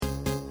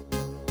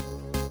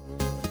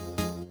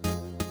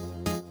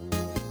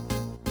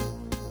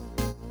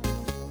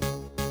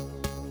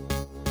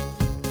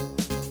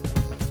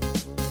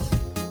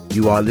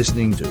You are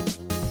listening to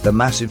the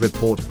Massive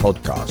Report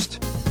podcast.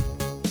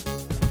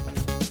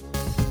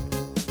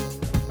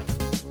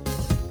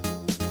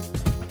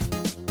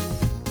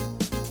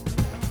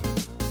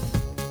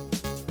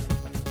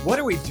 What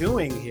are we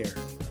doing here?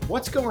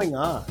 What's going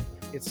on?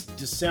 It's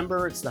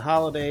December. It's the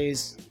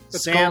holidays.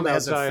 It's Sam cold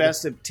has a outside.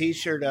 festive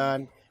T-shirt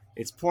on.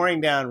 It's pouring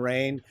down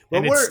rain.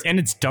 But And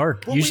it's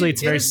dark. but Usually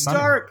it's very it's sunny.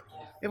 dark.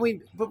 And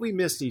we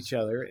missed each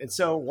other. And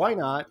so why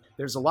not?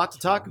 There's a lot to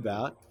talk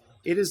about.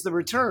 It is the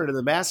return of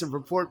the Massive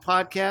Report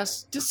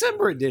podcast,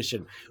 December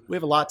edition. We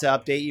have a lot to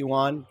update you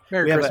on.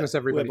 Merry We have Christmas,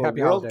 everybody. We have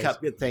Happy a World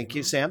holidays. Cup. Thank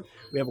you, Sam.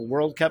 We have a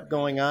World Cup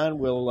going on.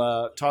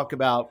 We'll talk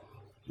about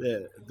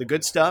the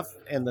good stuff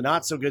and the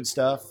not so good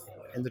stuff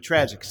and the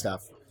tragic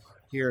stuff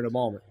here in a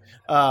moment.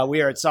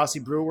 We are at Saucy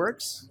Brew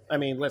Works. I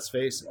mean, let's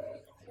face it.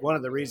 One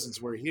of the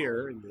reasons we're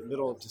here in the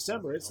middle of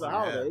December, it's the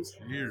holidays.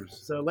 Years.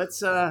 So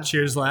let's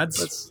Cheers,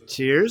 lads.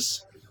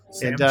 cheers.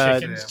 Sam,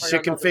 And chicken.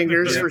 chicken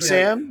fingers for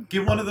Sam.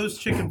 Give one of those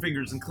chicken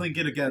fingers and clink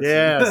it against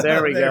Yes, it.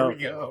 there we go.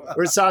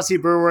 We're at Saucy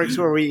Brew Works,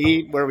 where we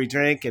eat, where we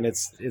drink, and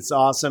it's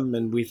awesome.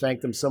 And we thank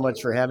them so much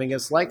for having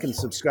us. Like and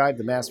subscribe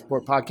to the Mass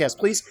Report podcast,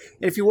 please.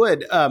 If you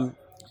would,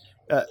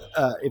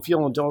 if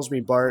you'll indulge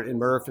me, Bart and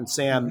Murph and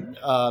Sam,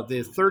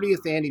 the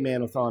 30th Andy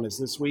Man-a-thon is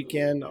this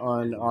weekend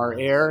on our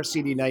air,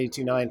 CD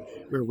 92.9.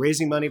 We're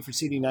raising money for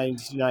CD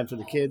 92.9 for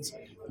the kids.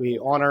 We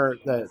honor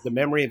the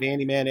memory of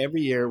Andy Man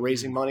every year,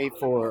 raising money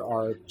for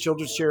our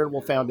Children's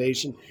Charitable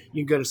Foundation.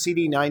 You can go to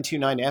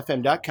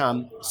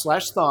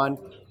cd929fm.com/thon.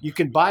 You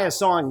can buy a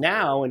song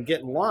now and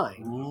get in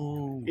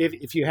line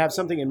if you have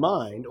something in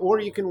mind, or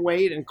you can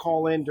wait and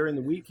call in during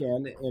the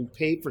weekend and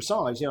pay for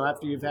songs. You know,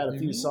 after you've had a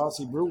few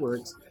Saucy Brew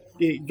Works,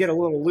 you get a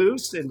little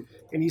loose and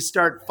you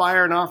start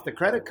firing off the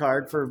credit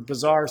card for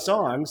bizarre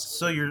songs.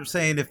 So you're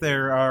saying if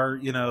there are,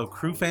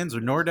 crew fans or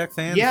Nordeck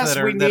fans Yes,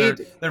 that are we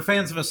need- they're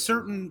fans of a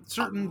certain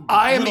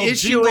I am little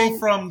issuing- jingle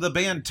from the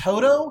band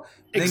Toto,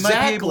 they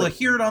might be able to Exactly.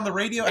 hear it on the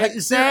radio. Is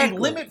Exactly. there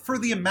a limit for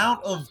the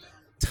amount of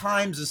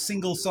times a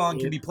single song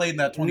can be played in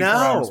that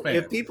 24-hour No, span?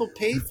 if people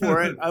paid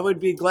for it, I would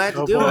be glad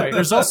to Oh, do boy. it.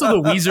 There's also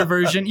the Weezer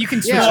version. You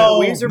can switch Yeah.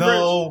 it.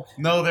 Weezer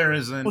no, there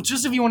isn't. Well,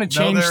 just if you want to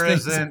No, change there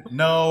things. isn't.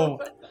 No.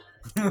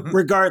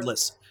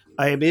 Regardless,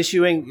 I am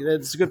issuing,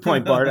 that's a good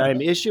point, Bart, I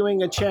am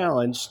issuing a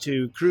challenge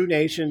to Crew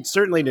Nation,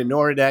 certainly to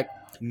Nordeck,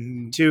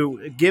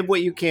 to give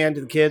what you can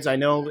to the kids. I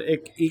know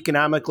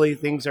economically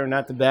things are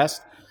not the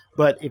best,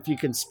 but if you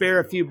can spare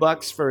a few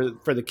bucks for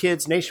the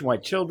kids,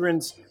 Nationwide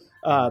Children's,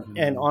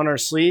 and on our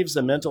sleeves,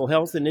 the Mental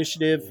Health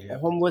Initiative,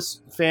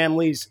 homeless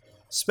families,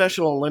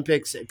 Special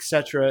Olympics,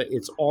 etc.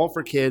 It's all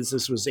for kids.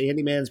 This was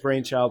Andy Man's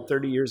brainchild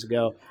 30 years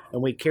ago,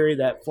 and we carry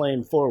that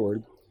flame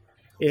forward.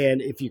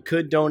 And if you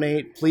could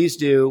donate, please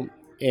do.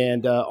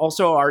 And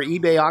also our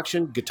eBay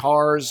auction,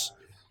 guitars,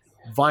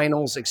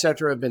 vinyls,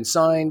 etc. have been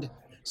signed.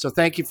 So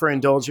thank you for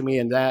indulging me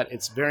in that.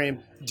 It's very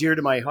dear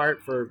to my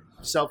heart for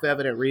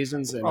self-evident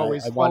reasons, and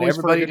Always, I want always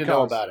for a everybody good to know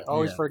cause. about it.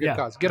 Always for a good Yeah,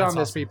 cause. Get that's on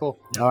this, awesome. people.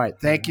 All right.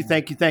 Thank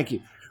you.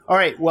 All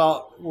right.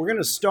 Well, we're going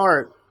to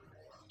start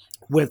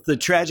with the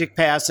tragic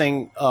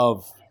passing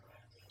of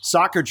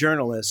soccer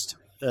journalist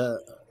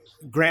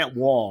Grant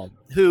Wall,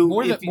 who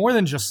More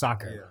than just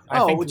soccer.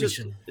 I think we just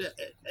should.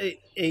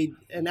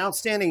 an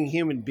outstanding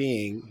human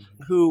being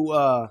who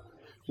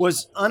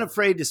was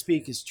unafraid to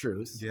speak his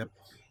truth. Yep.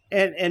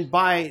 And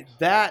by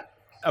that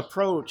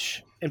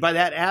approach and by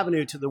that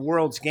avenue to the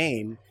world's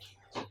game,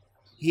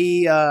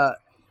 he got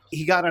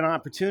an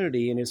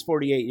opportunity in his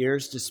 48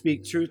 years to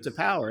speak truth to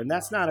power, and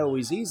that's not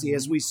always easy,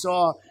 as we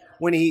saw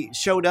when he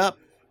showed up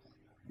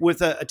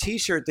with a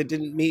T-shirt that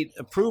didn't meet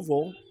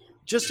approval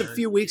just a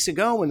few weeks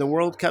ago when the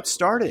World Cup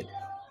started.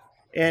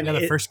 And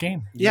The first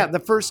game. Yeah, the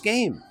first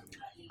game.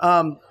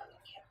 An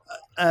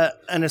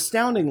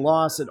astounding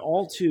loss at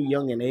all too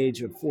young an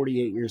age of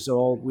 48 years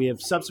old. We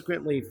have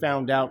subsequently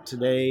found out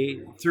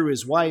today through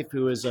his wife,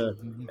 who is a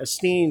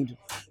esteemed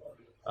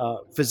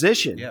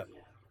physician, Yep.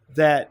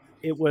 that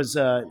it was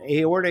an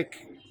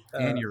aortic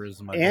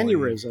Aneurysm. I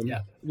believe.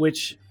 Yeah.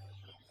 which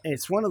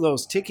it's one of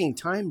those ticking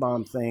time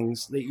bomb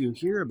things that you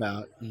hear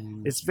about.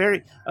 It's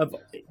very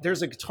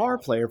there's a guitar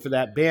player for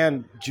that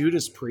band,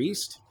 Judas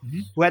Priest,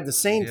 who had the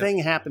same thing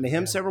happen to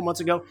him several months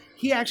ago.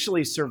 He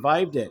actually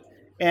survived it.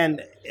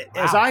 And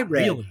as I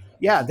read, really?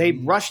 yeah, they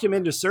rushed him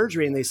into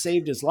surgery and they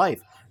saved his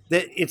life.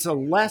 That it's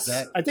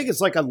I think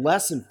it's like a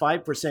less than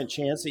 5%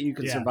 chance that you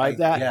can survive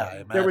that. I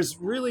imagine. There was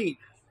really,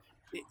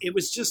 it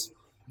was just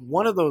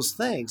one of those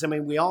things. I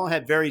mean, we all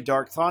had very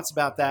dark thoughts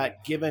about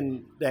that,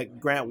 given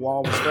that Grant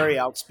Wall was very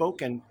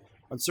outspoken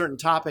on certain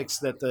topics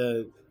that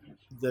the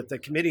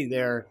committee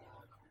there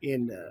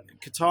in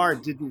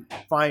Qatar didn't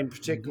find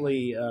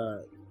particularly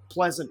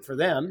pleasant for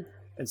them,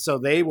 and so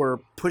they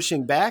were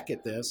pushing back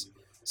at this.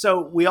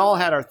 So we all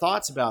had our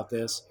thoughts about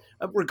this.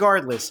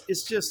 Regardless,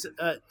 it's just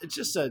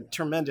a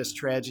tremendous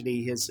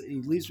tragedy.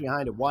 He leaves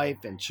behind a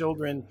wife and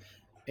children,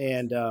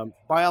 and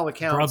by all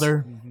accounts,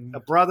 a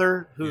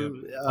brother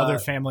who Other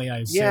family, I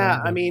assume. yeah,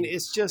 I mean,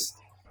 it's just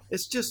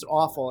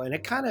awful, and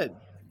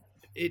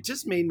it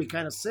just made me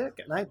kind of sick.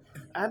 And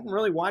I haven't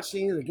really watched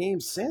any of the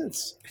games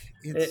since.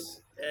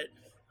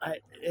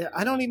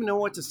 I don't even know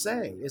what to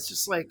say. It's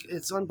just like,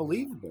 it's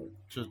unbelievable.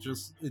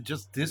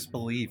 Just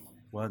disbelief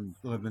when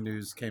the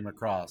news came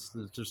across.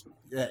 It's just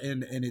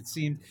and it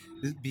seemed,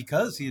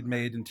 because he had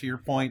made, and to your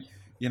point,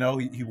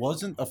 he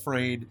wasn't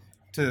afraid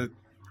to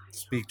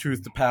speak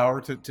truth to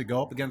power, to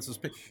go up against this.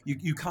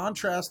 You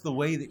contrast the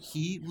way that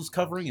he was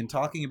covering and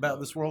talking about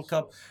this World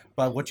Cup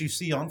by what you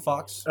see on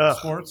Fox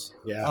Sports.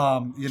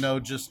 Yeah.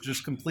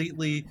 Just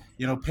completely,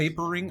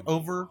 papering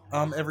over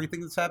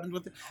everything that's happened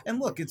with it. And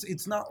look,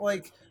 it's not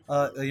like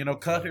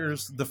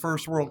Qatar's the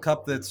first World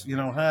Cup that's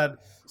had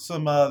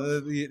some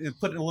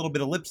putting a little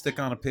bit of lipstick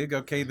on a pig.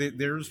 Okay,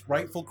 there's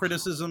rightful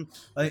criticism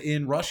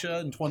in Russia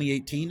in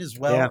 2018 as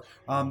well.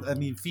 Yeah.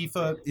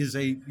 FIFA is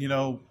a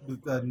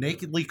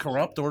nakedly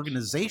corrupt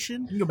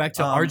organization. You can go back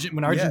to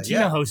when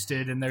Argentina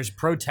hosted, and there's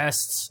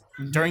protests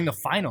during the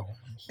final.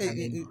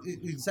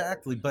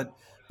 Exactly, but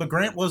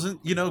Grant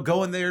wasn't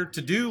going there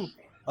to do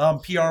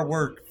PR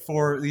work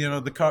for the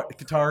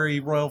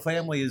Qatari royal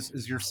family,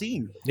 as you're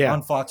seeing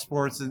on Fox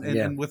Sports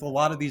and with a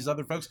lot of these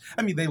other folks.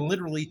 I mean, they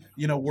literally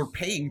were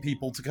paying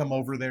people to come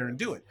over there and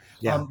do it.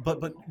 Yeah.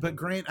 But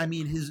Grant, I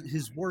mean,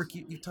 his work,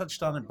 you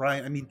touched on it,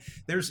 Brian. I mean,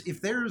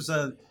 if there's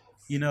a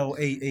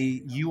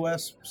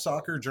U.S.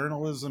 soccer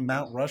journalism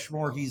Mount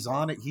Rushmore, he's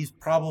on it. He's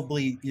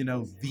probably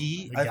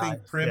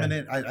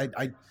preeminent.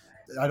 Yeah.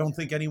 I don't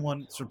think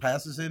anyone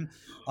surpasses him.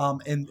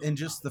 And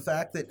just the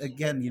fact that,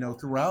 again,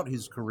 throughout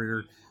his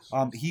career,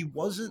 he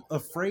wasn't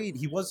afraid.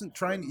 He wasn't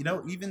trying,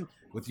 even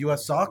with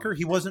U.S. soccer,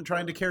 he wasn't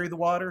trying to carry the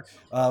water.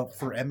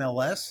 For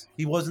MLS,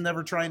 he wasn't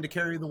ever trying to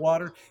carry the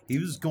water. He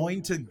was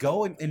going to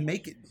go and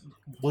make it,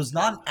 was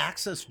not an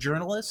access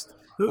journalist.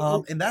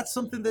 And that's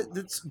something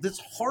that's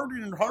harder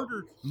and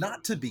harder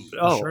not to be.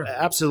 Oh, sure.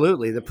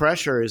 Absolutely. The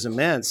pressure is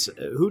immense.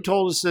 Who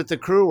told us that the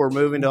crew were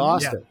moving to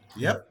Austin? Yeah.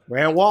 Yep.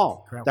 Grant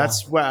Wahl.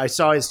 That's where I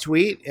saw his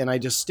tweet, and I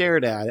just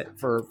stared at it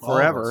for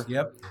forever. Almost.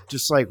 Yep.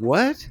 Just like,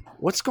 what?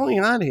 What's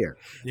going on here?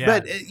 Yeah.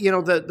 But,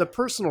 the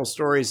personal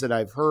stories that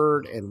I've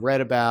heard and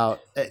read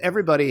about,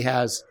 everybody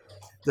has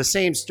the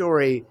same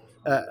story,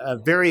 a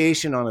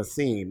variation on a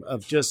theme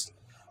of just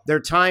their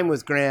time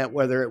with Grant,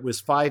 whether it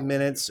was 5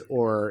 minutes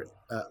or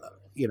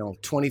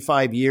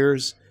 25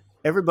 years.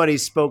 Everybody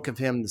spoke of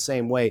him the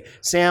same way.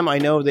 Sam, I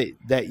know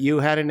that you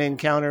had an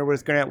encounter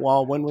with Grant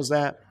Wahl. When was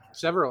that?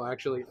 Several,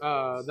 actually.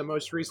 The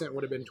most recent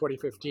would have been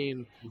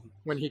 2015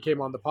 when he came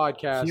on the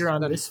podcast. Here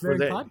on this very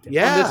podcast.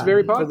 Yeah. On this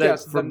very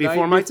podcast. For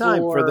before my time,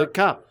 for the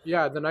Cup.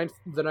 Yeah, the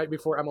night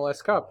before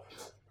MLS Cup.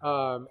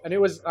 And it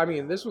was,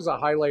 this was a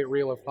highlight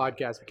reel of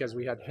podcasts because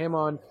we had him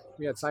on,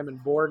 we had Simon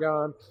Borg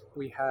on,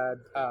 we had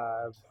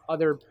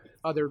other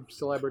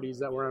celebrities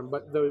that were on,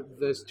 but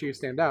those two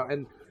stand out.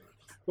 And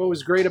what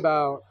was great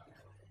about,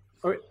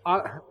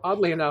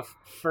 oddly enough,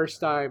 first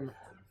time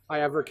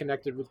I ever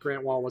connected with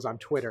Grant Wahl was on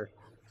Twitter.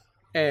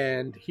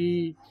 And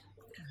he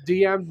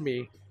DM'd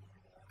me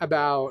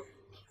about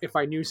if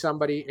I knew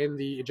somebody in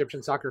the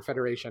Egyptian Soccer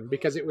Federation,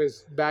 because it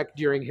was back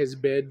during his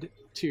bid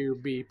to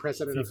be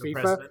president of FIFA.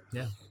 President.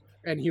 Yeah.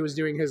 And he was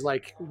doing his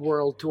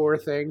world tour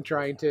thing,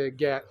 trying to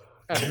get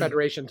a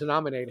federation to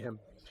nominate him.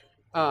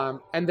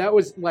 And that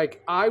was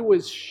I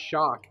was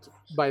shocked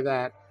by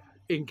that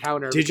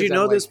encounter. Did you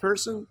know this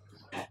person?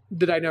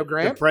 Did I know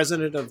Grant? The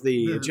president of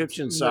the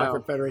Egyptian Soccer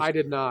Federation? I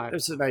did not.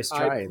 It's a nice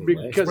try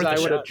anyway. Because I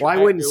would have. Why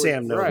wouldn't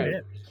Sam know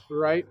that?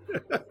 Right.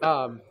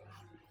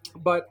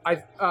 But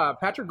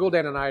Patrick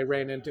Guldan and I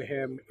ran into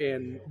him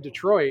in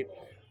Detroit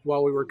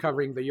while we were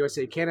covering the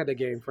USA-Canada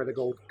game for the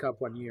Gold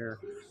Cup one year.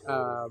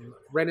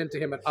 Ran into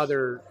him at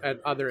other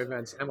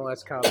events,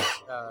 MLS Cup,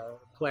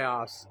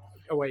 playoffs,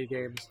 away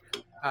games.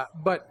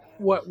 But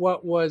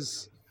what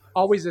was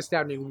always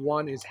astounding,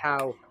 one, is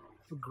how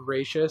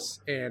gracious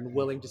and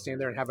willing to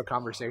stand there and have a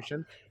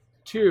conversation.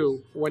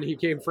 Two, when he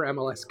came for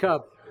MLS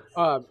Cup,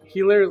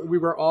 we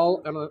were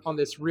all on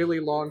this really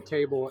long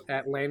table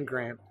at Land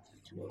Grant,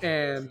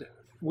 and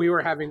we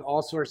were having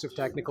all sorts of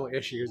technical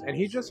issues, and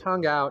he just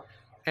hung out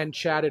and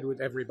chatted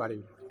with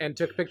everybody and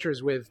took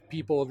pictures with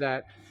people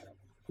that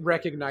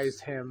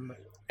recognized him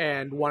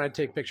and wanted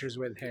to take pictures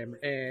with him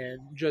and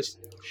just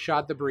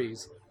shot the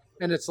breeze.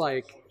 And it's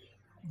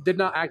did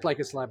not act like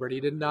a celebrity,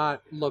 did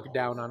not look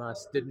down on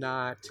us, did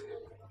not,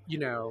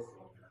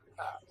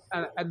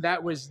 and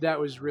that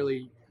was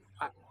really,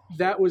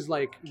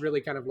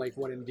 really kind of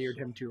what endeared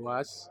him to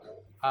us.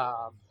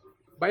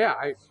 But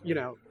yeah,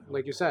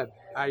 like you said,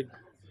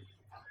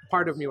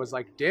 part of me was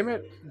damn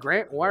it,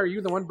 Grant, why are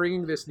you the one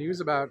bringing this news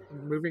about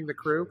moving the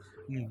crew?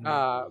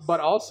 Mm-hmm. But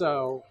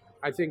also,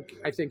 I think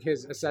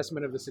his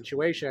assessment of the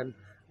situation,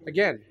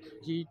 again,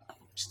 he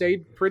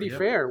stayed pretty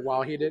fair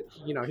while he did.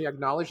 He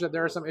acknowledged that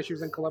there are some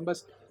issues in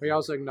Columbus. But he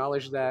also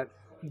acknowledged that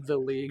the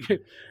league,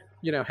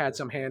 had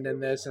some hand in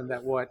this, and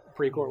that what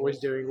Precourt was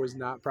doing was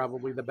not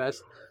probably the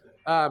best.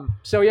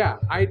 So yeah,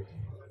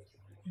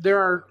 there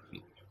are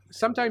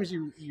sometimes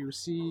you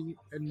see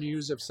a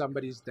news of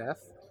somebody's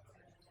death,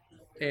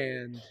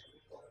 and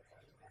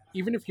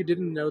even if you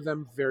didn't know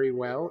them very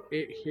well,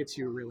 it hits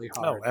you really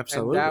hard. Oh,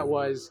 absolutely. And that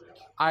was,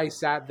 I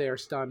sat there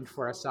stunned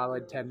for a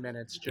solid 10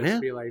 minutes just Yeah.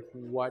 to be like,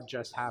 what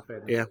just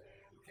happened? Yeah.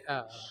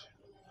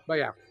 But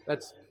yeah,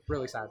 that's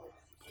really sad.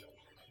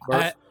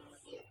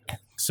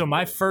 So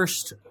my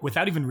first,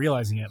 without even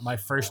realizing it, my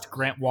first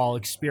Grant Wall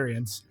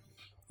experience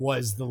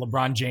was the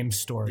LeBron James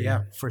story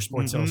for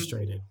Sports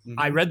Illustrated.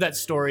 I read that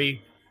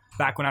story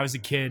back when I was a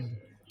kid.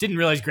 Didn't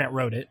realize Grant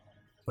wrote it,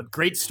 but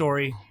great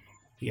story.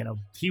 You know,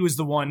 he was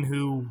the one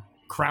who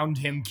crowned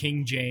him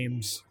King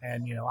James,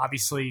 and you know,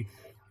 obviously,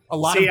 a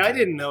lot of I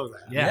didn't know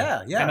that.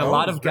 yeah, and a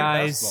lot of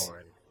guys.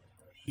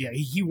 Yeah,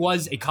 he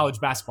was a college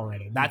basketball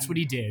writer. That's what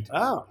he did.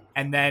 Oh,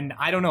 And then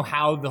I don't know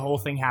how the whole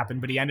thing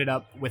happened, but he ended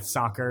up with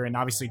soccer and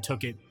obviously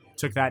took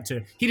that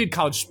to. He did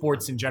college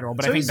sports in general,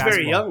 but so I think he's basketball.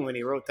 very young when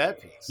he wrote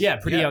that piece. Yeah,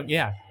 pretty young.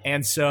 Yeah,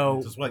 and so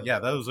Which is what? Yeah,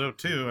 that was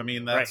 02. I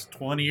mean, that's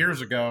 20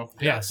 years ago.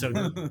 yeah, so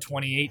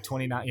 28,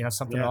 29, you know,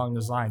 something Yeah. along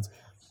those lines.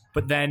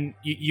 But then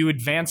you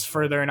advance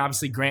further, and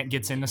obviously Grant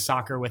gets into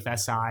soccer with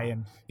SI,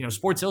 and you know,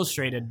 Sports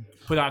Illustrated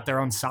put out their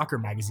own soccer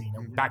magazine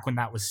back when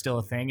that was still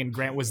a thing, and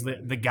Grant was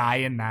the guy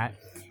in that.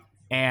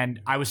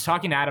 And I was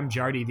talking to Adam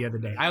Jardy the other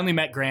day. I only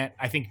met Grant,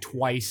 I think,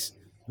 twice.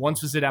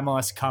 Once was at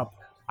MLS Cup.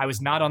 I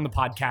was not on the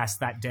podcast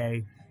that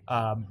day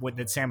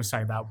that Sam was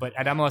talking about. But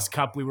at MLS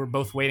Cup, we were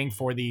both waiting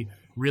for the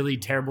really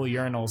terrible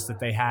urinals that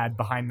they had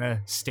behind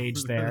the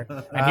stage there.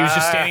 And he was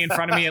just standing in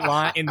front of me in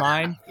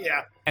line.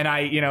 Yeah. And I,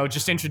 you know,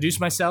 just introduced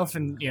myself.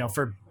 And, you know,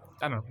 for,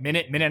 I don't know,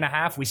 minute and a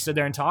half, we stood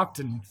there and talked.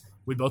 And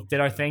we both did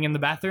our thing in the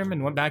bathroom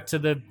and went back to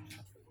the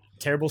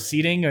terrible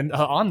seating and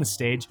on the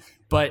stage.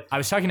 But I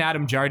was talking to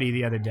Adam Jardy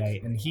the other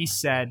day, and he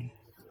said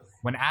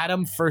when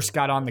Adam first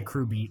got on the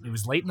crew beat, it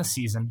was late in the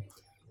season.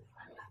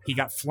 He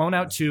got flown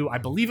out to, I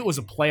believe it was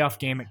a playoff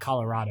game at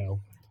Colorado,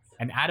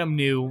 and Adam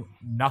knew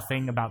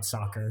nothing about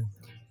soccer.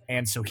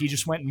 And so he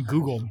just went and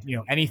Googled, you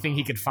know, anything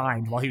he could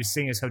find while he was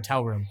sitting in his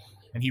hotel room,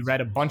 and he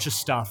read a bunch of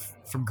stuff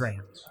from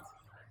Grant.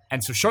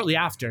 And so shortly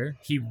after,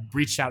 he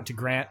reached out to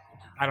Grant.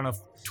 I don't know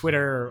if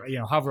Twitter or, you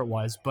know, however it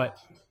was, but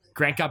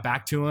Grant got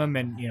back to him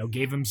and, you know,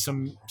 gave him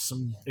some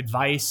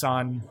advice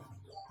on,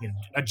 you know,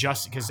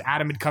 adjust, because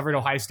Adam had covered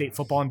Ohio State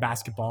football and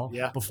basketball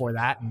before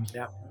that, and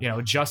you know,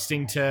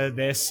 adjusting to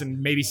this and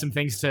maybe some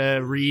things to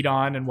read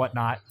on and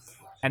whatnot.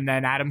 And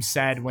then Adam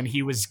said when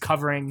he was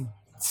covering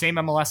same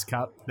MLS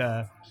Cup,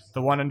 the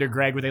one under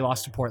Greg where they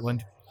lost to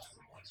Portland.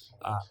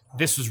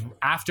 This was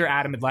after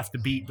Adam had left the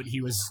beat, but he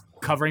was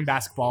covering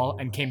basketball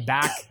and came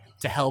back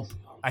to help.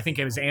 I think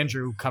it was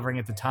Andrew covering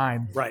at the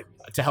time, Right.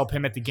 to help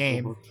him at the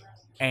game.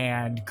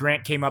 And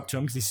Grant came up to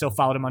him because he still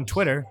followed him on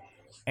Twitter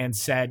and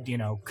said, you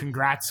know,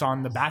 congrats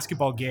on the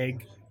basketball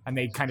gig. And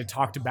they kind of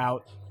talked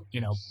about,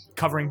 you know,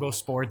 covering both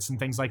sports and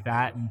things like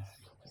that. And,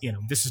 you know,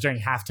 this is during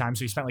halftime.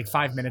 So he spent like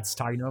 5 minutes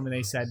talking to him, and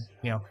they said,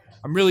 you know,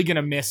 I'm really going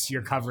to miss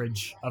your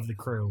coverage of the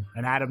crew.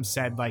 And Adam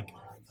said, like,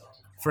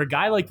 for a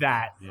guy like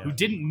that who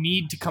didn't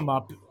need to come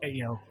up,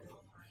 you know,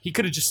 he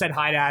could have just said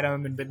hi to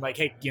Adam and been like,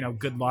 hey, you know,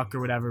 good luck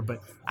or whatever.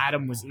 But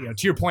Adam was, you know,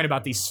 to your point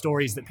about these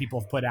stories that people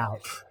have put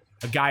out,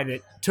 a guy that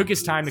took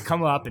his time to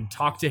come up and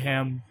talk to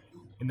him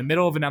in the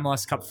middle of an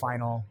MLS Cup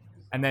final,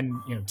 and then,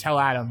 you know, tell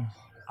Adam,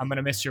 I'm going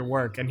to miss your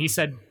work. And he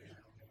said,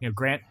 you know,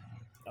 Grant,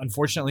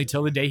 unfortunately,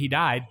 till the day he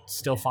died,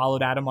 still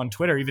followed Adam on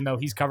Twitter, even though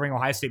he's covering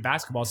Ohio State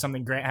basketball,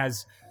 something Grant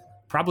has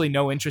probably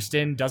no interest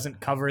in, doesn't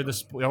cover the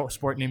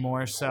sport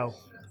anymore. So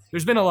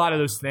there's been a lot of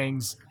those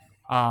things.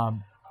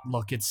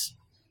 Look, it's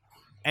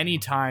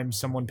anytime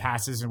someone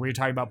passes, and we were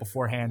talking about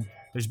beforehand,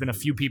 there's been a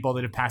few people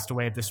that have passed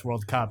away at this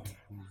World Cup,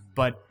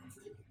 but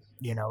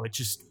you know, it's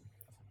just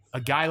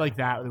a guy like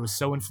that was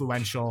so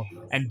influential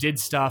and did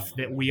stuff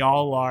that we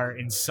all are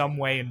in some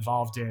way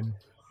involved in,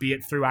 be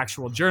it through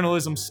actual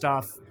journalism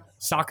stuff,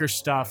 soccer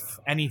stuff,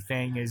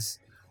 anything is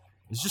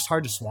just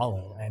hard to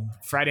swallow. And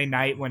Friday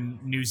night when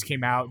news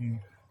came out, and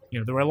you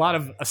know, there were a lot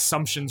of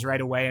assumptions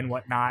right away and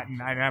whatnot,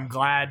 and I'm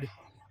glad,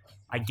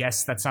 I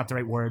guess that's not the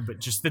right word, but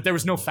just that there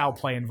was no foul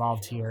play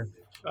involved here.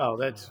 Oh,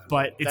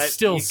 but it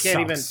still you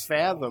can't even sucks.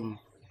 fathom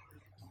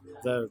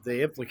the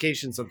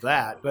implications of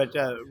that. But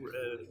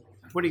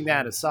putting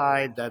that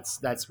aside,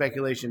 that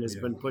speculation has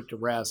been put to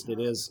rest. It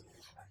is,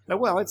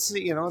 well, it's,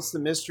 you know, it's the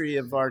mystery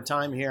of our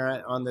time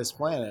here on this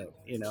planet.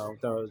 You know,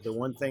 the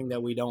one thing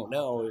that we don't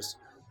know is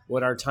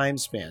what our time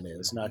span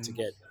is. Not to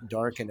get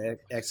dark and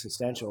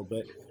existential,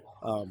 but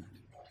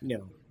you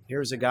know,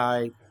 here's a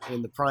guy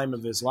in the prime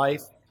of his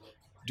life,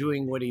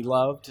 doing what he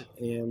loved,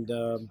 and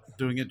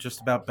Doing it just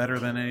about better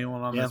than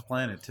anyone on this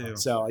planet, too.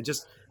 so I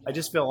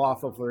just feel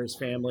awful for his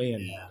family,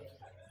 and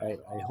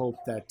I hope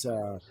that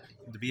To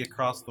be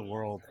across the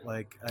world,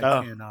 like, I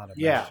Oh, cannot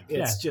imagine.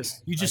 it's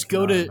just You just I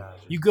go cannot to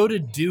imagine. you go to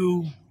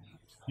do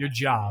your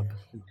job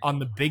on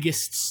the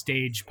biggest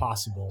stage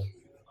possible,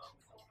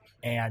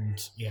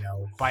 and you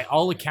know, by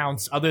all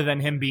accounts, other than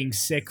him being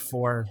sick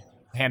for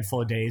a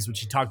handful of days, which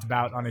he talked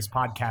about on his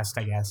podcast,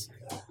 I guess,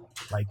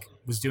 like,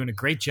 was doing a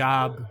great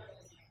job.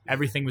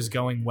 Everything was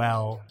going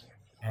well,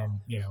 and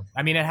you know,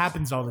 I mean, it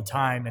happens all the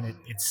time, and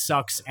it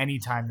sucks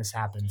anytime this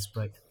happens.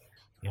 But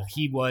you know,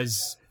 he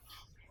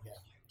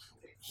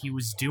he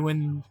was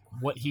doing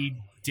what he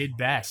did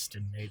best,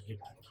 and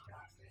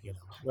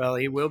Well,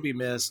 he will be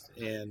missed,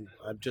 and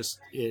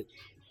it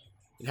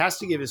has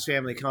to give his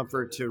family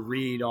comfort to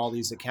read all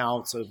these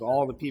accounts of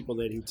all the people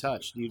that he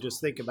touched. You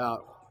just think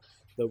about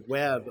the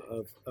web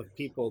of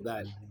people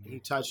that he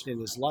touched in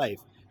his life.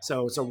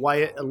 So it's a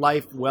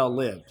life well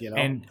lived,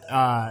 And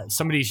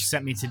somebody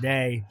sent me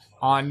today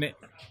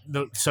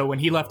so when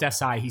he left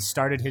SI, he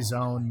started his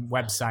own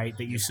website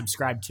that you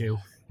subscribe to,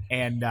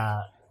 and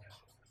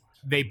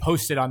they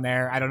posted on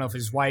there. I don't know if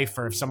his wife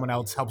or if someone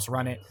else helps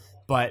run it,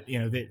 but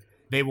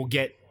they will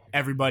get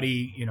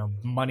everybody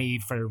money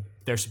for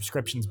their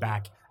subscriptions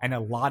back. And a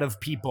lot of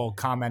people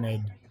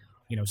commented,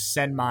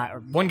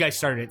 one guy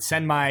started it,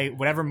 send my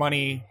whatever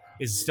money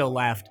is still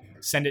left,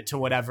 send it to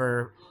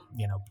whatever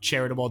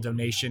charitable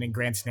donation in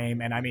Grant's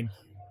name. And I mean,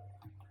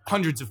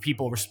 hundreds of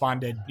people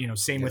responded,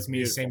 same with me,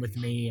 beautiful. same with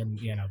me. And,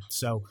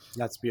 so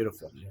That's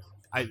beautiful.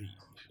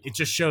 It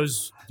just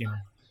shows,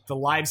 the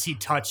lives he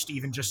touched,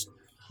 even just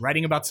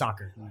writing about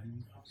soccer.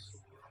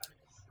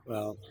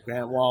 Well,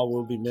 Grant Wahl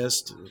will be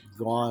missed,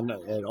 gone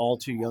at all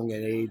too young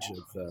an age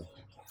of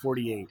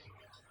 48.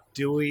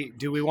 Do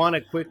we want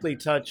to quickly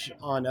touch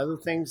on other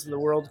things in the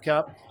World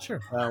Cup? Sure.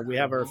 We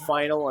have our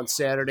final on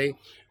Saturday,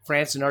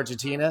 France and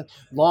Argentina.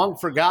 Long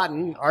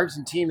forgotten,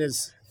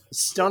 Argentina's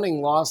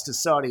stunning loss to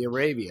Saudi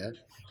Arabia,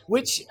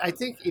 which I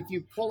think if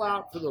you pull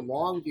out for the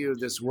long view of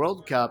this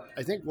World Cup,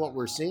 I think what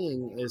we're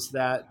seeing is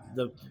that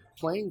the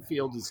playing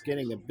field is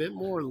getting a bit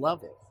more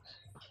level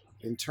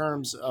in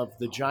terms of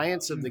the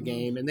giants of the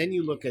game. And then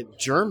you look at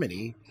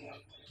Germany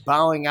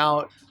bowing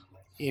out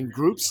in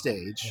group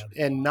stage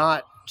and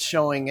not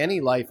showing any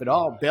life at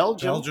all.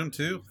 Belgium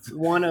too.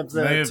 One of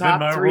the May have top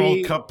been my three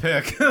World Cup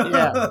pick.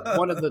 yeah,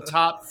 one of the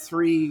top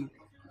three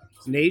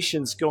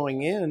nations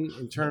going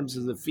in terms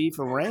of the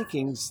FIFA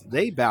rankings.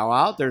 They bow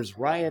out. There's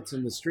riots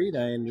in the street.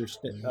 I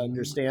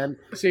understand.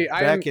 See,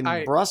 Back in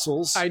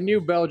Brussels. I knew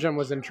Belgium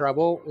was in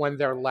trouble when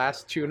their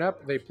last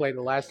tune-up. They played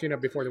the last tune-up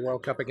before the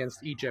World Cup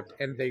against Egypt,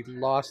 and they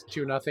lost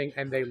 2-0,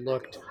 and they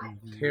looked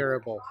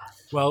terrible.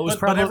 Well, it was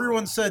But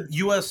everyone said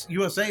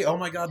USA. Oh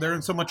my God, they're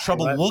in so much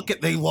trouble.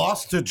 What? They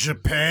lost to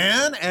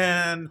Japan,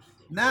 and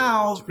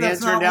now Japan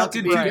that's turned not out to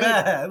looking be too good.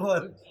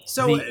 bad.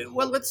 So,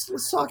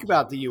 let's talk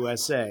about the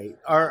USA.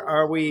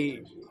 Are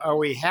we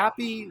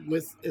happy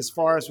with as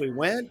far as we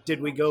went?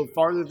 Did we go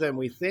farther than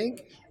we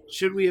think?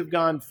 Should we have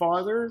gone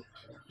farther?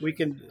 We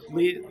can,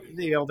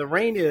 the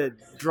Reina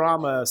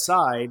drama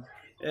aside.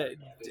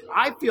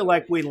 I feel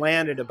like we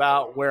landed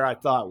about where I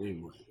thought we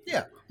would.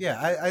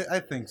 Yeah, I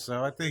think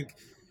so. I think,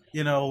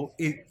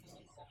 it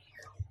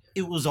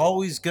was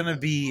always going to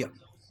be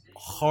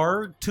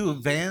hard to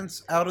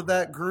advance out of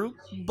that group,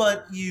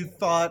 but you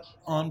thought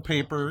on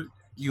paper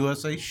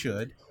USA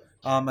should.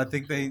 I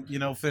think they,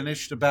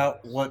 finished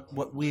about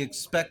what we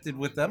expected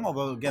with them,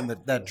 although, again,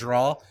 that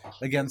draw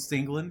against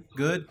England,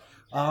 good.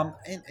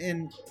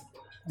 And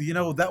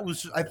that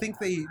was, I think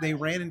they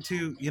ran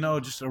into,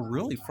 just a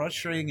really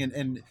frustrating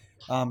and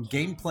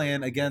game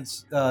plan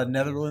against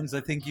Netherlands.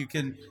 I think you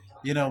can,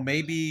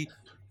 maybe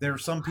there are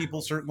some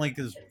people, certainly,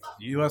 because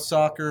U.S.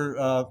 soccer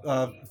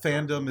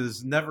fandom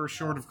is never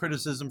short of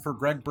criticism for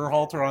Greg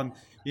Berhalter on,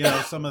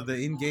 some of the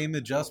in-game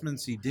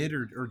adjustments he did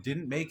or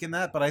didn't make in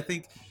that. But I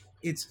think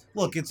it's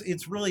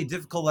really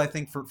difficult, I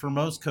think, for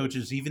most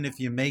coaches, even if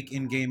you make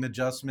in-game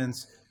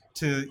adjustments,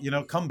 to,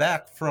 come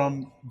back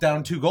from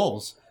down 2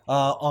 goals.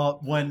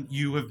 When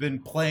you have been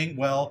playing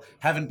well,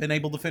 haven't been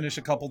able to finish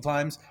a couple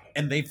times,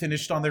 and they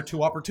finished on their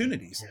 2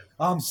 opportunities.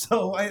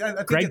 So I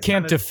think Greg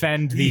can't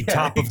defend the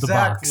top of the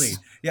box.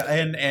 Yeah,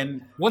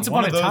 and Once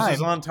one upon of a those time,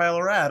 is on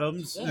Tyler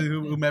Adams,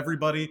 whom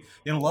everybody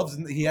loves.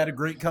 He had a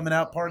great coming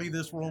out party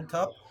this World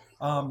Cup.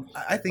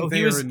 I think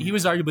he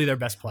was arguably their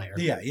best player.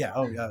 Yeah.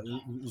 Oh, yeah.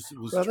 It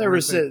was Well, there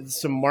were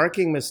some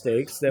marking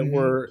mistakes that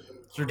were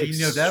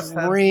Serginho Dest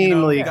had,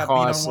 extremely got beat on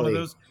one of costly.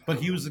 those, but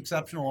he was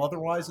exceptional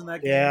otherwise in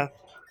that game. Yeah.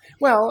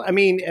 Well, I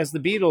mean, as the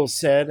Beatles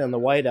said on the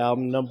White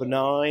Album, number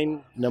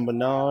 9, number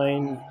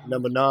 9,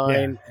 number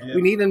 9. Yeah.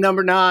 We need a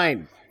number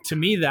 9. To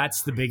me,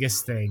 that's the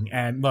biggest thing.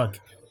 And look,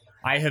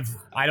 I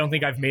don't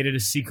think I've made it a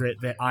secret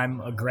that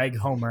I'm a Greg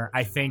homer.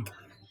 I think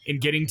in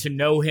getting to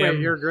know him. Wait,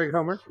 you're Greg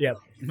Homer? Yep.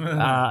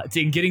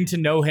 In getting to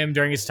know him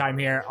during his time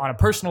here, on a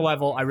personal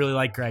level, I really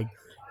like Greg.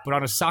 But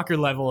on a soccer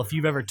level, if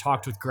you've ever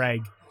talked with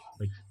Greg,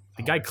 like,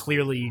 the guy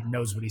clearly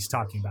knows what he's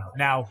talking about.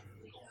 Now,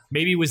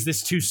 maybe was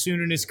this too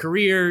soon in his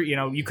career?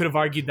 You could have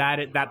argued that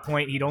at that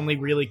point. He'd only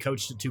really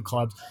coached at 2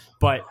 clubs.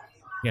 But,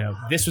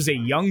 this was a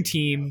young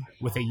team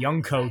with a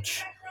young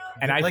coach.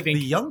 And I think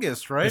the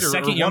youngest, right? The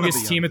second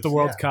youngest team at the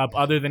World Cup,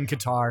 other than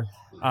Qatar,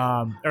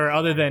 or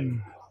other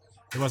than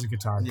it wasn't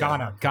Qatar,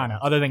 Ghana,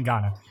 other than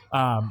Ghana.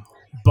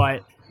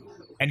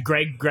 And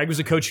Greg was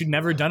a coach who'd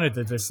never done it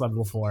at this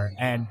level before.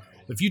 And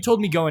if you told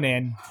me going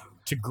in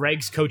to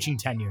Greg's coaching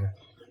tenure,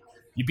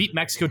 you beat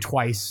Mexico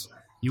twice,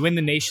 you win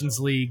the Nations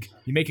League,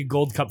 you make a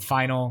Gold Cup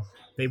final,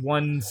 they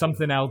won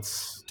something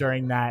else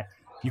during that,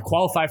 you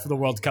qualify for the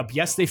World Cup.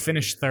 Yes, they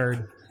finished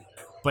 3rd.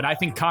 But I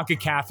think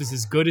CONCACAF is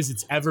as good as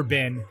it's ever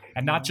been,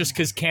 and not just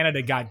because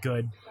Canada got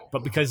good,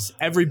 but because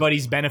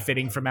everybody's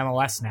benefiting from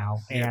MLS now.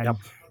 And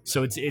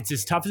so it's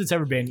as tough as it's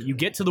ever been. You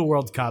get to the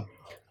World Cup,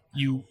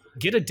 you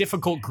get a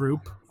difficult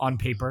group on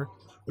paper,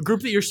 a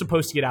group that you're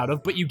supposed to get out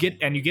of, but you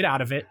get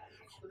out of it.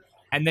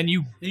 And then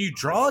you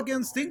draw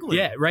against England.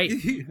 Yeah, right.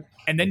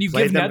 And then you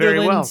Played give them very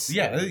Netherlands. well.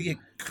 Yeah, you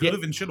could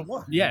have and should have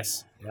won.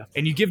 Yes. Yeah.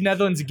 And you give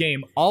Netherlands a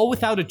game, all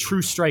without a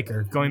true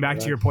striker, going back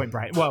to your point,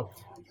 Brian. Well,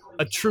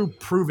 a true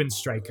proven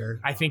striker.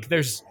 I think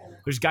there's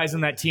guys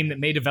on that team that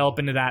may develop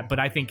into that, but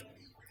I think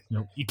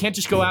you can't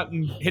just go out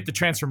and hit the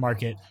transfer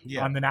market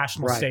on the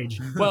national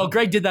stage. Well,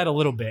 Greg did that a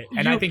little bit,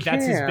 and I think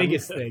that's his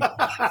biggest thing.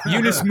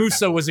 Yunus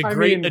Musa was a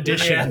great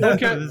addition.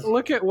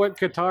 Look at what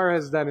Qatar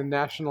has done in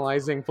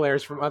nationalizing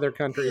players from other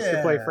countries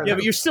to play for them. Yeah,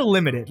 but you're still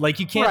limited. Like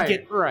you can't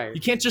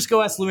you can't just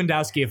go ask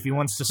Lewandowski if he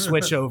wants to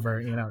switch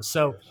over.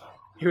 So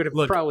he would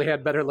have probably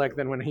had better luck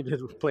than when he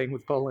did playing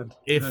with Poland.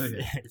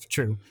 If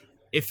true,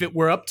 if it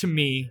were up to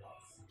me,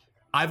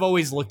 I've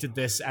always looked at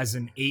this as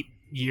an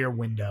 8-year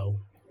window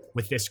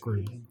with this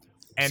group.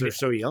 And they're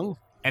so young.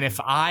 And if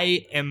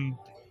I am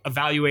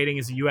evaluating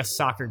as a U.S.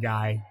 soccer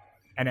guy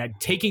and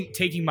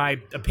taking my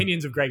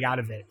opinions of Greg out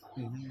of it,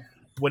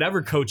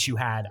 whatever coach you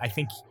had, I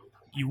think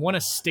you want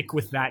to stick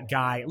with that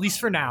guy, at least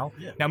for now.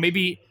 Yeah. Now,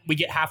 maybe we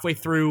get halfway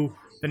through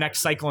the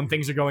next cycle and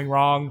things are going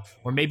wrong,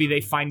 or maybe they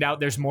find out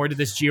there's more to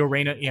this Gio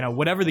Reyna,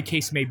 whatever the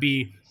case may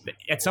be.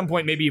 At some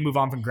point, maybe you move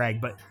on from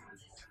Greg, but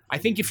I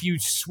think if you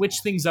switch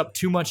things up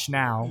too much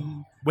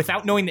now,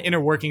 without knowing the inner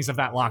workings of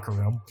that locker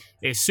room,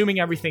 assuming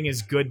everything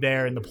is good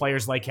there and the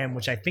players like him,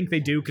 which I think they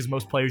do because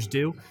most players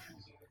do,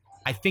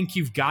 I think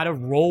you've got to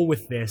roll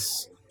with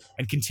this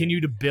and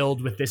continue to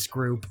build with this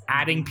group,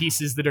 adding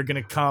pieces that are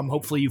going to come.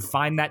 Hopefully you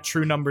find that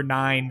true number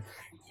 9.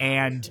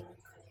 And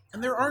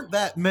there aren't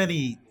that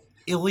many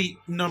elite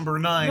number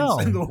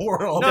 9s in the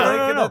world.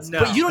 No.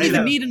 But you don't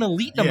even need an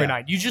elite number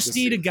 9. You just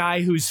need a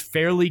guy who's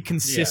fairly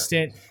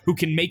consistent, who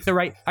can make the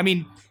right... I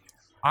mean...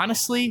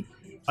 Honestly,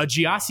 a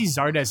Giassi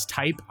Zardes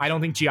type, I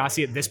don't think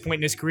Giassi at this point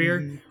in his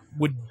career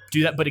would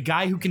do that, but a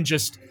guy who can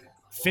just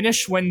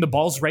finish when the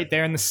ball's right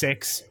there in the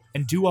 6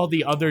 and do all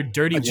the other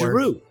dirty work.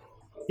 Giroud.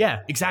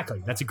 Yeah,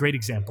 exactly. That's a great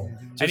example.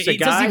 Just and a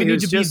guy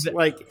who's just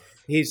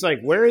he's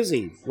like, where is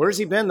he? Where's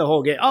he been the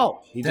whole game?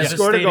 Oh, he just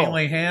scored a goal.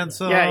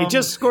 Handsome. Yeah, he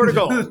just scored a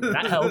goal.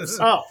 That helps.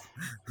 Oh,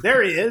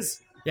 there he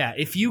is. Yeah,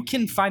 if you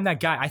can find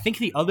that guy, I think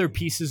the other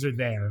pieces are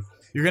there.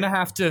 You're going to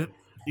have to...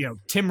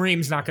 Tim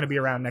Ream's not going to be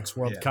around next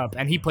World Cup,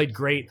 and he played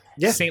great.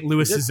 Yeah. St.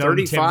 Louis's own Tim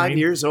Ream. 35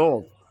 years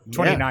old.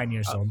 29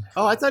 years old.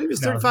 Oh, I thought he was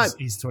 35.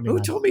 He's 29.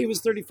 Who told me he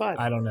was 35?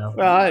 I don't know.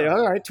 Well,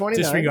 all right,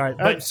 29. Disregard.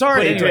 I'm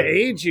sorry to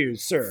age you,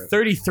 sir.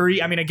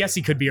 33. I mean, I guess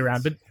he could be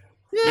around, but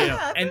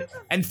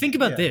and think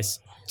about this.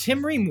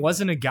 Tim Ream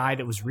wasn't a guy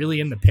that was really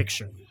in the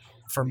picture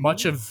for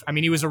much of. I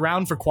mean, he was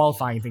around for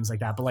qualifying and things like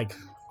that, but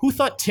who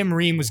thought Tim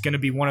Ream was going to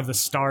be one of the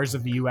stars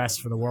of the U.S.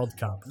 for the World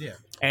Cup? Yeah.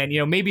 And,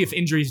 maybe if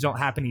injuries don't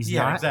happen, he's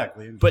not. Yeah,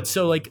 exactly. But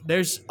so,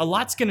 there's a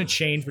lot's going to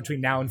change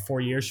between now and 4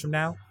 years from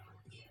now.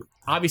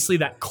 Obviously,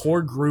 that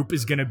core group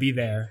is going to be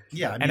there.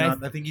 Yeah,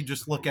 I think you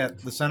just look at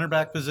the center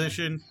back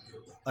position,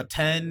 a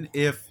 10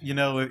 if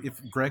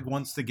Greg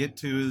wants to get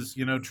to his,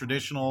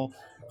 traditional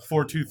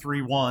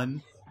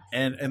 4-2-3-1,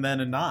 and then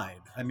a 9.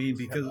 I mean,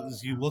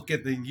 because you look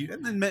at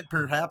and then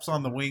perhaps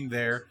on the wing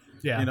there,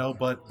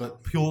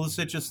 but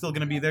Pulisic is still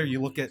going to be there.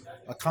 You look at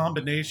a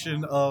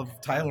combination of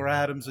Tyler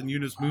Adams and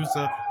Yunus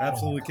Musa.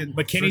 Absolutely can.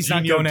 McKinney's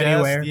not going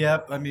anywhere.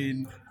 Yep. I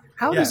mean,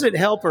 how does it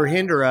help or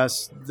hinder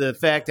us the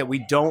fact that we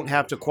don't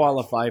have to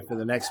qualify for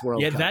the next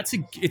World Cup?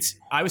 Yeah,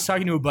 I was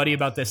talking to a buddy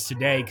about this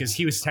today because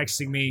he was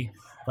texting me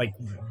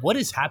what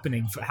is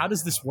happening? How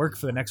does this work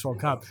for the next World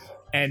Cup?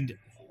 And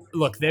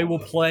look, they will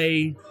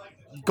play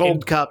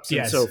Gold Cups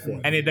and so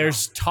forth. And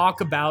there's talk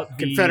about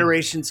the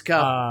Confederations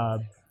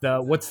Cup.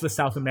 What's the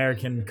South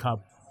American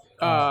Cup?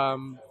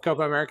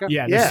 Copa America?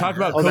 Yeah, there's talk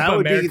about Copa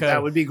America.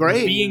 That would be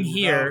great. Being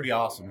here. That would be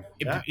awesome.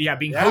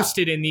 Being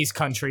hosted in these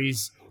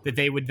countries that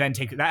they would then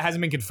take. That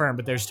hasn't been confirmed,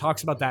 but there's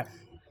talks about that.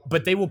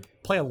 But they will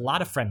play a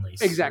lot of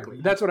friendlies.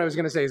 Exactly. That's what I was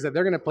going to say, is that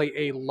they're going to play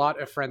a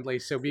lot of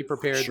friendlies, so be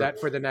prepared that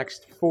for the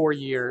next 4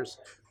 years,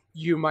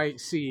 you might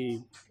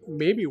see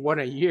maybe one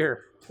a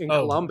year in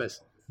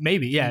Columbus.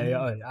 Maybe,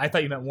 yeah. I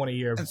thought you meant one a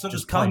year. And so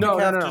does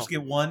CONCACAF just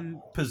get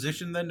one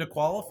position then to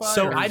qualify?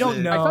 So I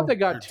don't know. I thought they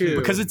got 2.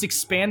 Because it's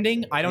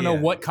expanding, I don't know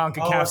what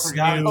CONCACAF's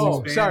new...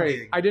 Oh,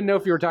 sorry. I didn't know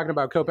if you were talking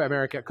about Copa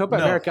America. Copa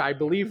America, I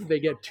believe they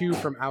get 2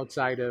 from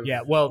outside of...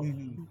 Yeah, well,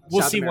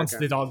 we'll South see America.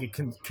 once it all get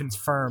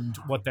confirmed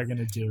what they're going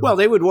to do. Well,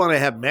 they would want to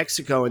have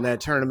Mexico in that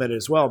tournament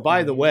as well.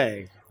 By the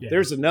way,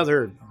 there's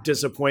another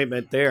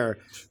disappointment there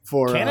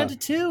for... Canada,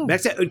 too.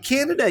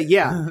 Canada,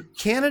 yeah.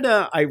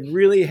 Canada, I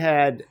really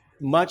had...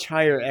 much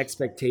higher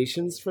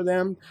expectations for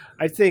them.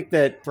 I think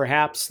that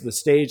perhaps the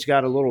stage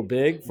got a little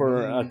big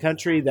for a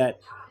country that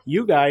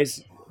you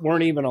guys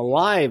weren't even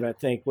alive, I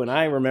think, when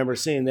I remember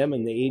seeing them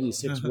in the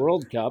 86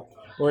 World Cup,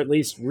 or at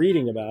least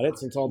reading about it,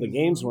 since all the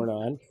games weren't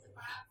on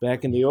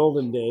back in the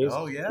olden days.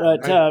 Oh, yeah.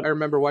 But, I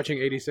remember watching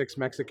 86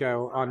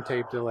 Mexico on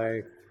tape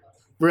delay.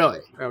 Really?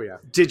 Oh yeah,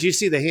 Did you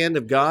see the Hand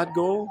of God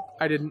goal?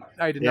 I did Yeah, not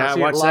I see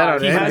watched it that live.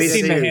 on He has NBC.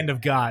 seen the hand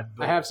of God.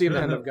 I have seen the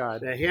hand of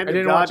God. The Hand I of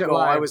didn't God watch it goal.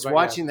 I live, was but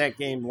watching that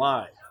game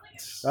live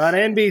on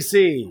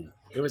NBC.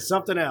 It was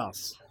something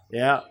else.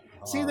 Yeah.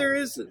 See, there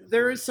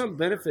is some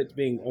benefit to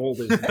being old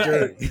as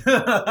dirt. You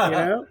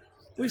know,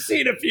 we've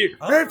seen a few.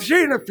 I've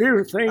seen a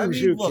few things. I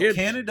mean, you look, kids.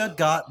 Canada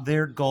got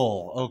their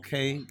goal.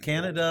 Okay,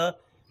 Canada,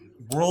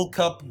 World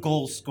Cup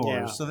goal scorers,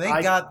 Yeah. so they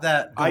got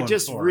that. I going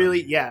just for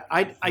really, them.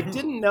 I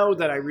didn't know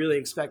that I really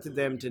expected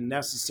them to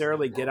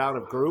necessarily get out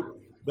of group,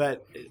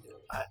 but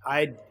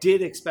I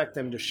did expect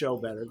them to show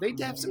better. They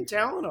have some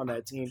talent on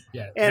that team,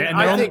 Yeah, and they're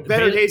I only- think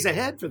better they- days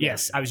ahead for them.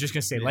 Yes, I was just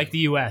going to say, like the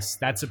U.S.,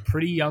 that's a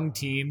pretty young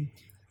team.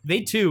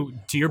 They, too,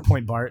 to your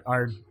point, Bart,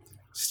 are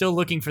still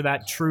looking for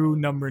that true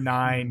number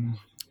 9,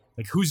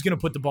 like who's going to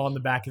put the ball in the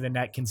back of the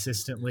net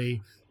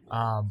consistently.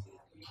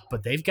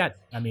 But they've got,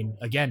 I mean,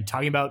 again,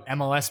 talking about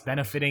MLS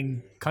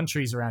benefiting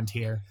countries around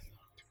here,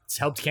 it's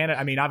helped Canada.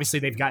 I mean, obviously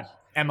they've got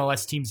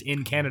MLS teams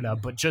in Canada,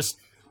 but just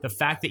the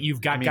fact that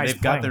you've got I mean, guys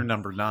they've playing. got their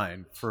number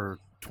 9 for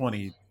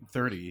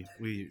 2030,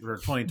 or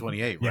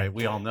 2028, Yeah. right?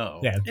 We all know.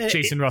 Yeah,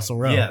 chasing Russell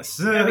Rowe. Yes.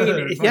 I mean,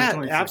 yeah,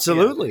 2026,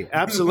 absolutely,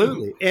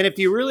 absolutely. And if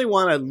you really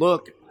want to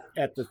look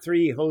at the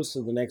 3 hosts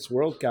of the next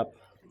World Cup,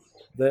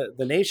 the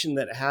nation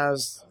that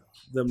has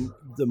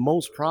the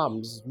most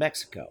problems is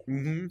Mexico.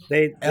 Mm-hmm.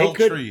 They El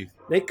Tree.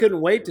 they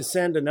couldn't wait to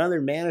send another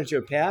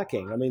manager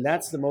packing. I mean,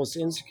 that's the most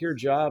insecure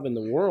job in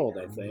the world.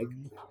 I think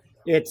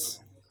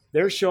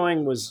their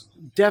showing was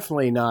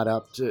definitely not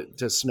up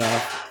to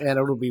snuff, and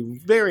it'll be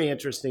very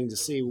interesting to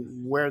see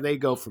where they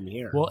go from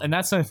here. Well, and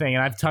that's another thing.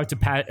 And I've talked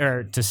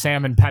to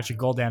Sam and Patrick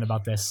Goldan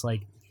about this.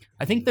 Like,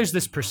 I think there's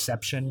this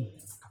perception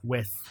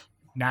with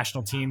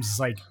national teams. It's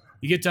like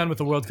you get done with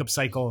the World Cup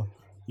cycle,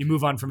 you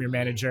move on from your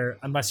manager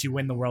unless you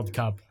win the World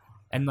Cup,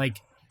 and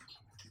like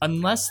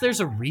unless there's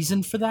a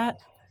reason for that,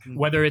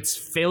 whether it's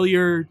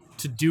failure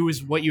to do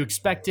is what you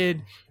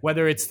expected,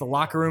 whether it's the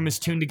locker room has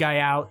tuned a guy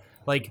out,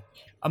 like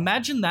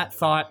imagine that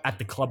thought at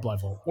the club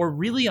level or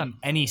really on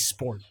any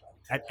sport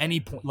at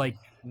any point. Like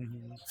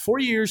 4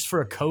 years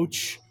for a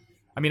coach.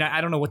 I mean, I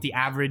don't know what the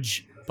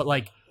average, but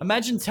like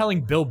imagine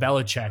telling Bill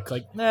Belichick,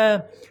 like,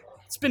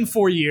 it's been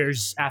 4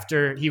 years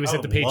after he was I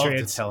at the would love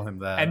Patriots. to tell him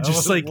that. And I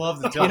just would like,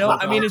 love to tell you know, him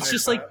I mean, that. it's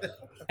just like,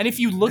 and if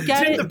you look at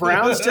Didn't it, the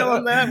Browns tell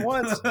him that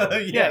once?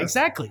 yeah,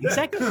 exactly.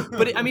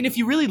 But I mean, if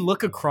you really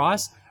look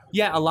across,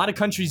 yeah, a lot of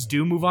countries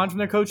do move on from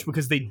their coach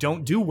because they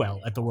don't do well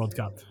at the World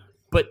Cup.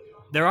 But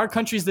there are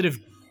countries that have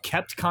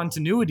kept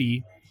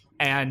continuity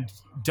and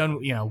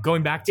done, you know,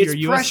 going back to It's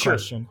your U.S. pressure.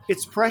 question.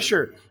 It's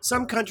pressure.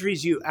 Some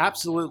countries you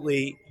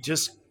absolutely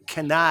just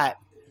cannot.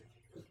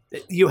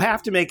 You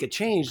have to make a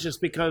change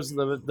just because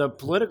the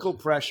political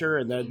pressure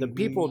and the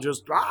people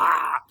just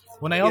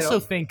When I also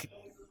think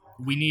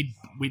we need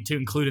to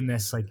include in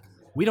this, like,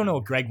 we don't know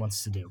what Greg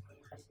wants to do.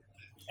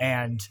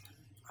 And,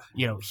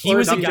 you know, he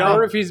was a guy.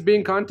 Or if he's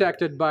being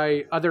contacted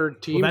by other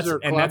teams that's- or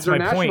and clubs that's or my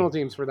national point.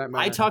 teams for that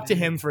matter. I talked to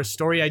him for a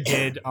story I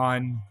did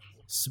on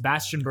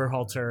Sebastian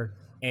Berhalter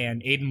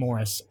and Aiden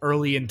Morris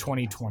early in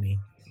 2020.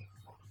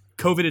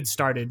 COVID had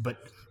started, but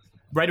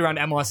right around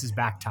MLS's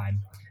back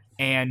time.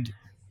 And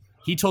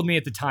he told me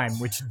at the time,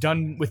 which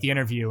done with the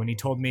interview, and he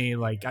told me,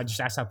 like, I just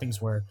asked how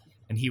things were.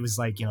 And he was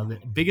like, you know, the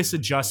biggest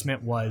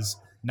adjustment was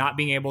not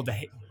being able to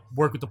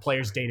work with the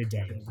players day to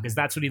day because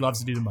that's what he loves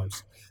to do the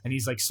most. And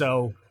he's like,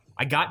 so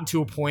I got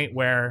into a point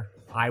where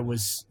I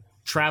was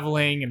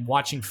traveling and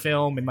watching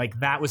film and like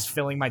that was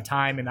filling my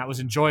time and that was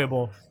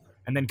enjoyable.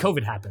 And then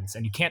COVID happens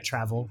and you can't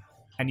travel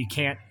and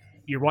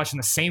you're watching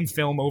the same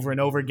film over and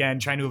over again,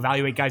 trying to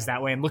evaluate guys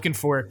that way and looking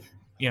for,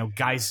 you know,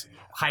 guys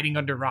hiding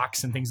under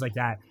rocks and things like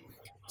that.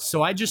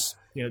 So I just,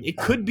 you know, it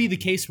could be the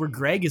case where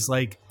Greg is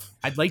like,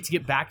 I'd like to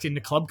get back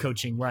into club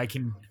coaching where I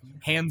can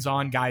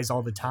hands-on guys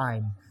all the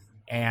time.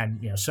 And,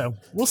 you know, so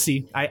we'll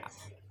see.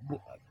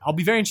 I'll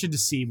be very interested to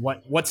see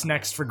what's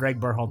next for Greg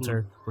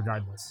Berhalter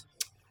regardless.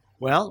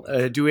 Well,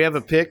 do we have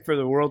a pick for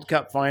the World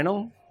Cup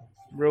final?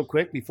 Real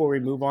quick before we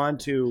move on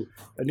to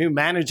a new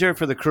manager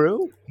for the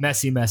Crew.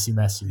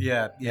 Messi.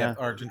 Yeah,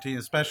 Argentina,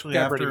 especially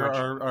Yeah, pretty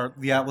after much.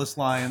 the Atlas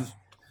Lions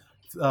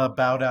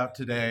bowed out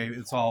today.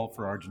 It's all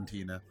for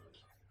Argentina.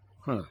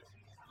 Huh.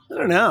 I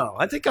don't know.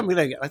 I think I'm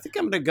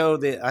gonna go.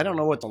 I don't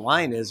know what the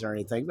line is or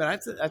anything, but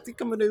I think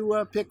I'm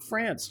gonna pick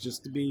France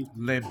just to be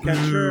Les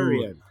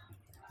contrarian.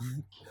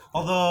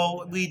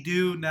 Although we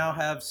do now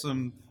have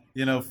some,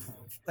 you know,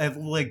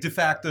 like de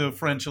facto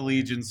French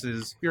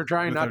allegiances. You're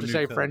trying with not our to new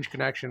say coach. French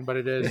connection, but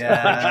it is.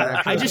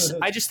 Yeah. French connection.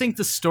 I just think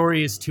the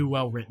story is too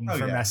well written Oh,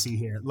 for yeah. Messi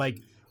here.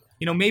 Like,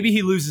 you know, maybe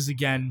he loses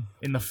again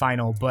in the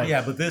final, but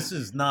Yeah, but this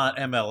is not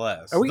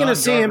MLS. Are we going to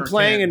Don see him Garber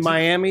playing in can't-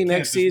 Miami can't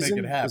next just make it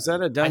season? happen. Is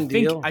that a done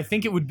deal? I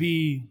think it would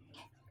be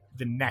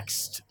the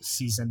next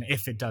season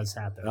if it does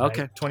happen.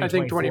 Okay. right? I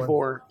think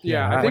 24.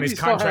 Yeah, I when think his he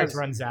still contract has.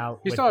 runs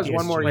out. He with still has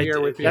one PSG. more year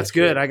with That's PSG.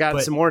 good. I got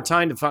But- some more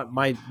time to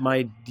find.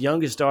 My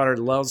youngest daughter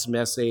loves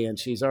Messi, and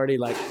she's already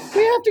like,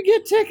 we have to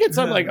get tickets.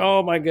 I'm like,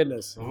 oh my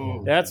goodness.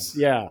 Ooh. That's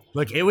yeah.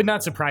 Look, it would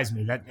not surprise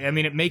me.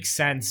 It makes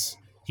sense.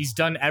 he's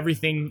done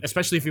everything,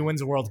 especially if he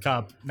wins a World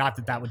Cup. Not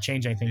that that would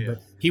change anything,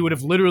 but he would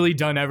have literally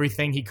done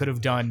everything he could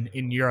have done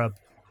in Europe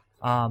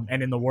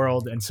and in the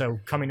world. And so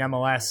coming to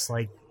MLS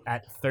like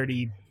at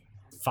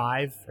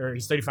 35, or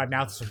he's 35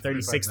 now, so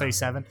 36,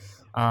 37.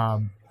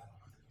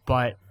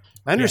 But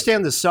I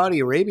understand the Saudi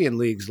Arabian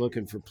league's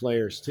looking for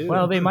players too.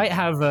 well, they might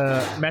have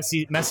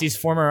Messi's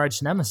former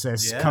arch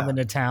nemesis coming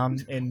to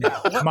town, and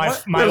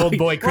my old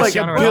boy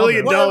Cristiano like $1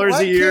 billion Ronaldo.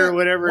 a year or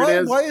whatever it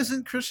is. Why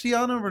isn't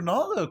Cristiano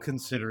Ronaldo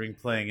considering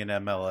playing in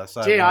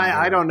MLS? Gee,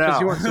 I don't Because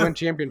he know. wants to win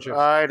championships.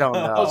 I don't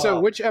know.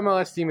 Also, which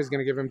MLS team is going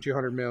to give him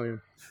 $200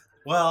 million?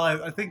 Well,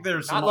 I think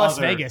there's some Not Las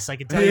other... Vegas, I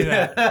can tell you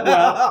that.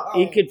 well,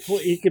 he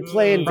could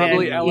play in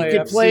Probably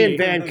LAFC.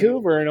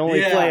 Vancouver and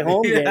only play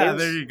home games. Yeah,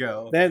 there you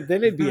go. Then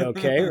it'd be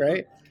okay,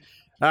 right?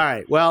 All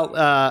right. Well,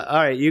 all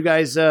right. You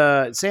guys,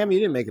 Sam, you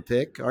didn't make a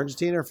pick.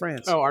 Argentina or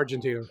France? Oh,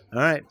 Argentina. All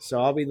right.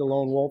 So I'll be the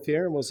lone wolf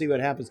here, and we'll see what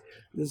happens.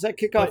 Does that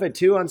kick off at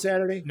 2 on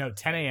Saturday? No,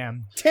 10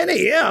 a.m. 10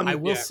 a.m.? I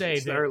will say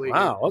it's that early.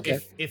 Wow, okay.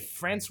 if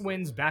France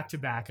wins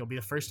back-to-back, it'll be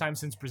the first time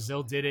since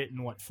Brazil did it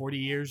in, 40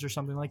 years or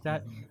something like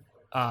that.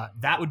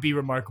 That would be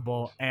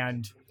remarkable.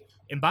 And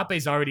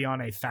Mbappe's already on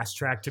a fast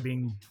track to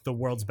being the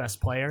world's best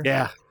player.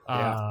 Yeah.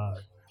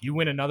 You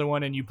win another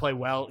one and you play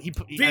well.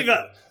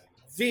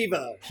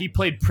 Viva! He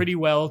played pretty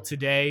well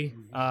today,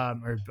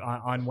 or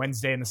on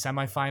Wednesday in the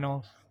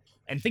semifinal.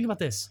 And think about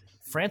this: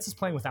 France is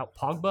playing without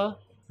Pogba,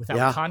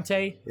 without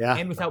Conte,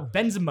 and without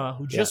Benzema,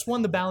 who just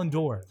won the Ballon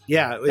d'Or.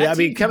 Yeah. That I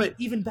mean, team could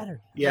be even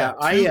better. Yeah.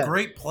 Two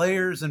great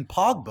players in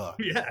Pogba.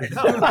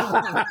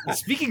 Yeah.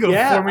 Speaking of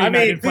former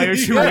United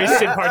players who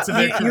wasted parts of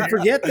their career. You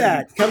forget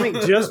that. Coming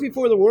just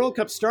before the World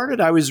Cup started,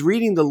 I was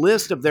reading the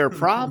list of their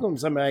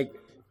problems. I'm like,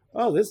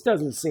 oh, this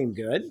doesn't seem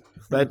good.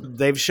 But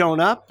they've shown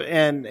up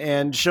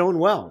and shown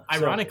well.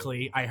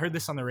 Ironically, I heard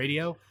this on the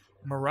radio.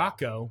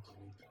 Morocco,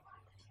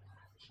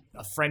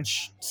 a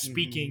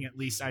French-speaking, at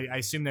least, I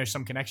assume there's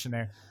some connection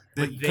there.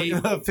 But they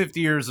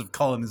 50 years of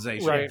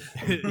colonization. Right.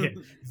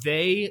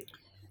 They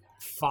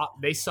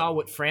saw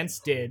what France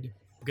did,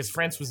 because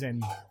France was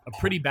in a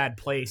pretty bad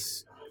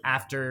place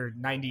after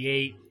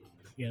 98.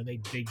 You know,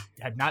 they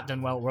had not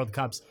done well at World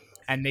Cups,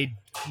 and they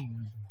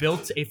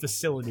built a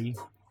facility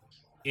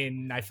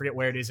in, I forget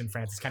where it is in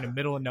France. It's kind of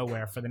middle of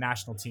nowhere for the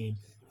national team.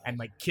 And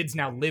like kids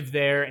now live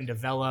there and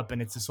develop, and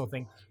it's this whole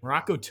thing.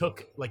 Morocco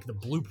took like the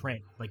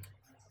blueprint, like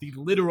the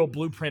literal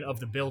blueprint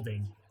of the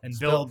building, and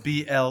built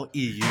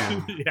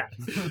BLEU. yeah,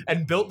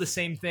 and built the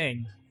same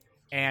thing,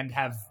 and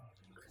have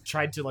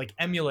tried to like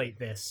emulate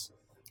this.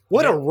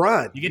 What a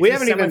run. You get We to the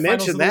haven't even semifinals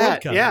mentioned of the World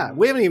that. Cup. Yeah,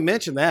 we haven't even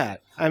mentioned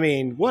that. I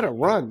mean, what a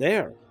run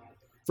there.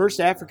 First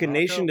African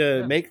nation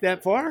to make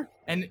that far?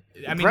 And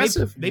I mean,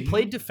 Impressive. they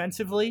played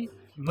defensively,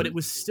 but it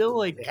was still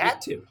like They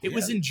had to. It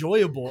was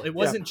enjoyable. It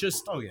wasn't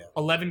just 'Yeah.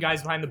 11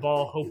 guys behind the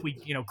ball. Hope we,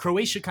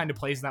 Croatia kind of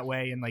plays that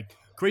way, and like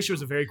Croatia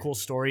was a very cool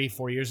story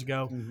 4 years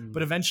ago,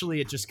 but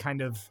eventually it just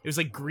kind of it was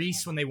like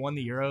Greece when they won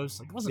the Euros.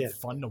 Like it wasn't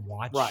fun to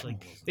watch. Right.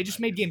 Like they just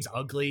made games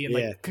ugly, and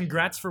like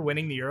congrats for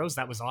winning the Euros.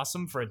 That was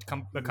awesome for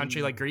a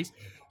country like Greece,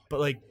 but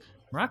like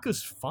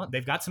Morocco's fun.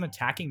 They've got some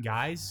attacking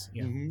guys.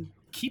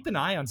 Keep an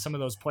eye on some of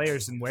those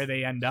players and where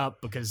they end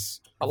up, because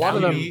A lot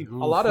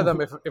of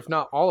them, if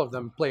not all of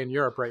them, play in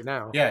Europe right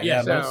now.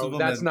 Yeah. So most of them,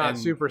 that's not and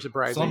super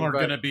surprising. Some are but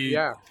going to be,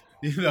 yeah.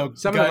 some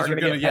of them guys are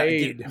gonna get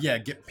paid.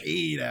 get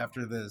paid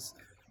after this.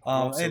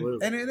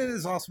 Absolutely. And it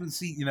is awesome to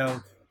see,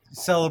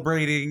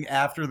 celebrating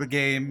after the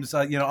games.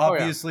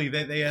 Obviously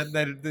they had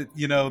that,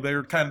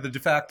 they're kind of the de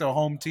facto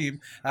home team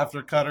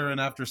after Qatar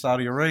and after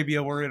Saudi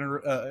Arabia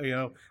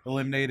were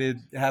eliminated,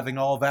 having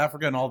all of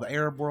Africa and all the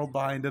Arab world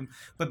behind them.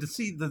 But to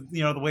see the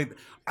way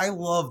I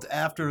loved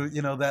after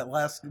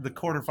the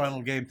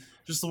quarterfinal game,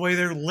 just the way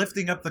they're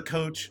lifting up the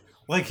coach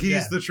like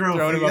he's the trophy.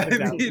 Throwing him up and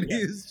down.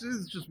 It's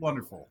just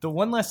wonderful. The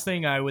one last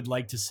thing I would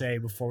like to say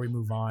before we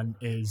move on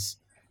is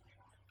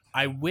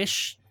I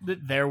wish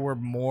that there were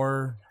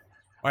more,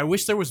 or I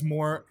wish there was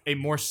a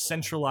more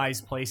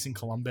centralized place in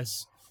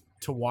Columbus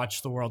to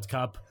watch the World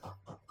Cup,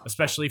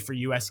 especially for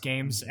U.S.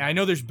 games. And I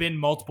know there's been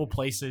multiple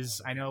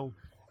places. I know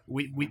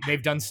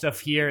they've done stuff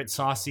here at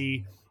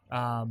Saucy,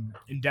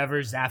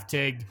 Endeavors,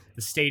 Aftig,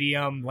 the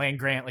stadium, Land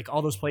Grant, like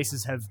all those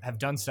places have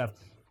done stuff.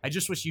 I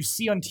just wish you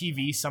see on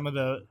TV some of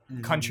the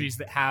countries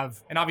that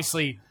have, and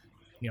obviously,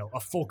 a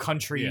full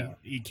country,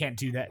 you can't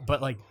do that,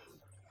 but like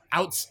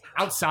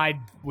outside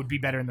would be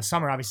better in the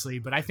summer, obviously.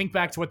 But I think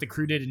back to what the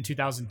Crew did in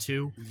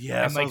 2002.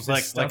 Yeah, and, so it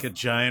was like a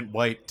giant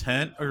white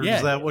tent, or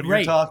is that what right.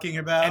 you're talking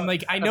about? And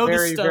like I know a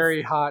very, the stuff,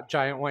 very hot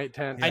giant white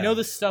tent. I know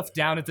the stuff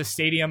down at the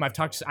stadium. I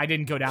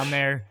didn't go down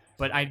there,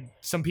 but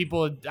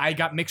I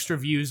got mixed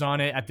reviews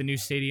on it at the new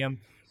stadium.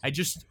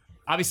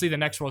 Obviously the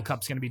next World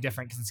Cup's going to be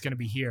different because it's going to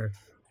be here.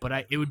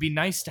 But it would be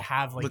nice to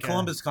have like the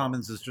Columbus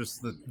Commons is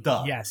just the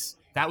duh. Yes,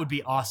 that would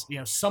be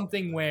awesome.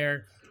 Something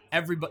where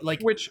everybody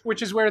like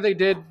which is where they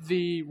did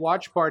the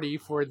watch party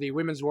for the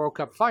Women's World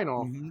Cup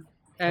final,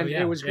 and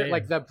it was great.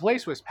 Like the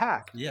place was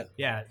packed.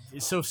 Yeah.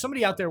 So if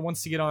somebody out there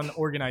wants to get on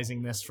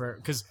organizing this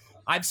because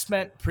I've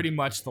spent pretty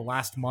much the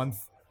last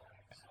month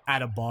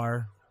at a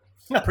bar,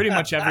 pretty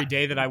much every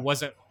day that I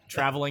wasn't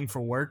traveling for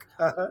work,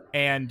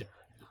 and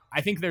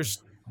I think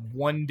there's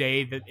one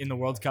day that in the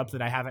World Cup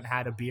that I haven't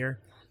had a beer,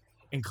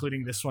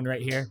 including this one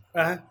right here.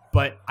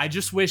 But I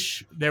just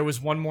wish there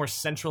was one more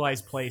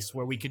centralized place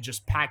where we could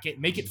just pack it,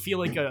 make it feel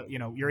like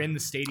you're in the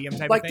stadium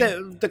type Like of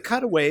thing. the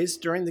cutaways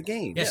during the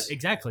games. Yes,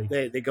 exactly.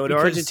 They go to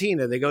Because-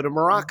 Argentina, they go to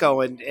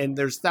Morocco, and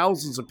there's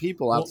thousands of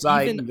people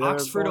outside. Even and they're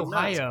Oxford, going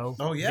nuts. Ohio,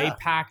 Oh, yeah. they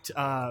packed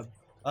the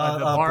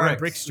bar on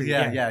Brick Street.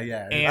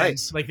 Yeah. And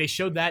Nice. like they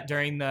showed that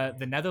during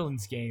the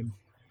Netherlands game.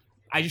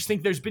 I just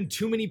think there's been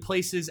too many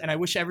places, and I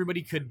wish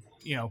everybody could,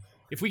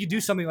 if we could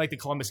do something like the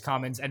Columbus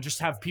Commons and just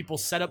have people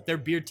set up their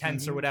beer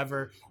tents or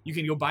whatever, you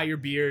can go buy your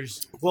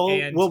beers.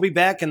 and, We'll be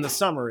back in the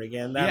summer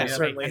again. That yeah, will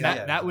certainly and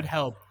help. that would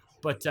help.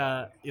 But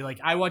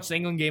I watched the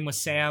England game with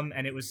Sam,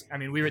 and it was,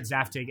 we were at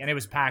Zaftig, and it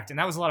was packed, and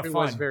that was a lot of It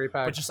fun. was very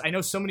packed. But just I know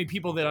so many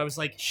people that I was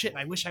like, shit,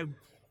 I wish I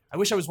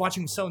was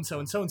watching so and so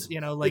and so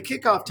and like the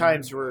kickoff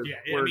times were Yeah,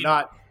 I mean-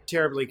 not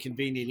terribly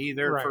convenient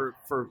either Right.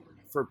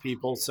 for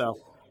people. So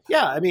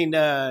yeah,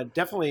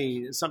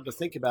 definitely something to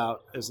think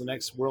about as the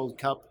next World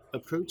Cup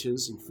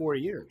approaches in 4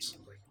 years.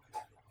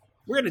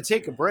 We're going to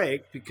take a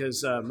break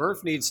because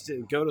Murph needs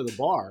to go to the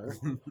bar.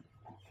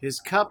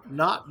 His cup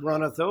not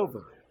runneth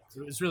over.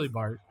 it was really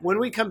Bart. When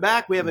we come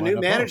back, we have a Why new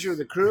not manager both? of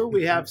the crew.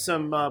 We have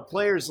some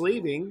players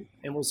leaving,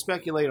 and we'll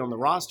speculate on the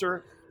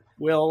roster.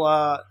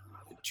 We'll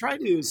try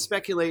to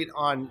speculate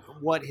on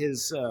what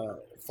his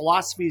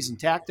philosophies and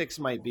tactics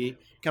might be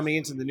coming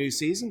into the new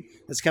season.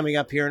 That's coming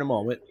up here in a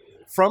moment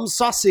from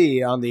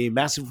Saucy on the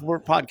Massive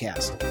Report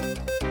podcast.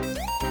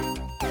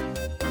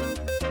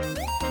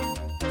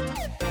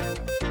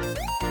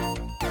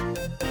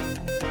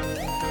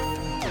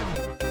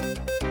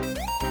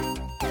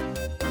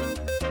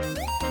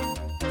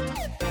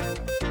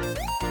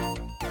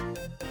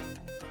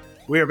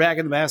 We are back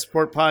in the Mass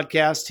Support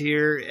Podcast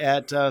here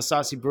at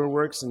Saucy Brew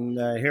Works in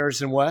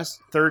Harrison West,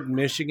 3rd in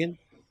Michigan.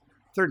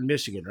 3rd in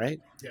Michigan, right?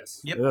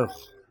 Yes. Yep. Ugh.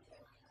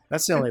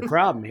 That's the only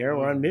problem here.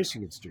 We're on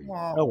Michigan Street.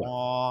 Oh,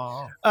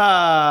 well.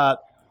 Aw.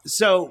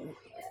 So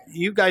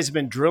you guys have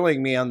been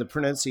drilling me on the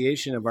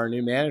pronunciation of our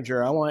new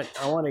manager. I want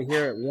to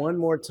hear it one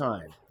more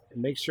time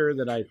and make sure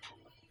that I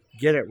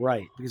get it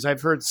right because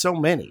I've heard so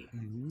many.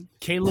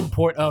 Caleb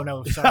Port. Oh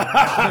no, sorry.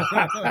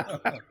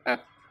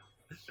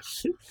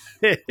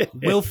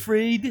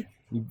 Wilfried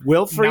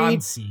Wilfried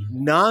Nancy.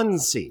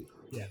 Nancy.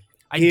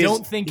 I He's-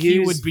 don't think he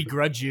he's- would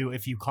begrudge you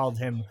if you called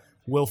him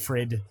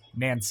Wilfrid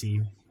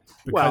Nancy.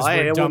 Well, I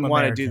we're dumb wouldn't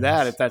want to do that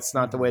Americans. if that's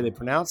not the way they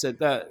pronounce it.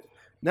 The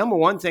number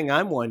one thing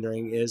I'm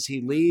wondering is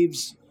he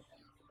leaves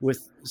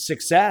with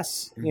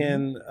success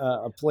in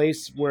a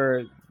place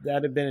where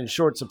that had been in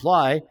short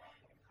supply,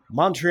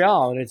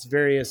 Montreal and its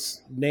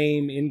various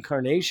name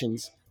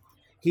incarnations.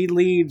 He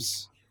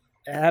leaves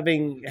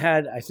having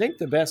had, I think,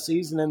 the best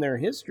season in their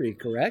history,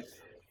 correct?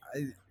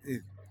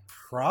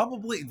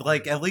 Probably,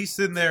 like, at least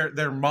in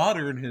their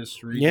modern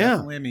history. Yeah.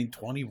 Definitely,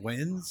 20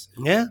 wins.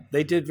 Yeah,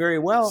 they did very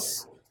well.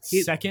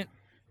 He- Second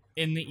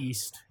in the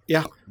East.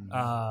 Yeah.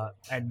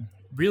 And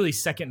really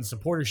second in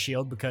Supporters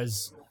Shield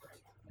because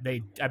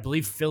I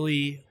believe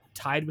Philly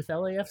tied with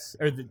LAFC,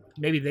 or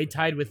maybe they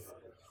tied with,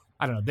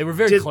 I don't know. They were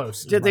very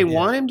close. Did they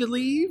want him to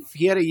leave?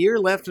 He had a year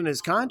left in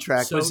his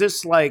contract. So- Was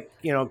this like,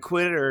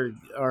 quit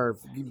or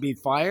be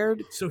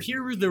fired? So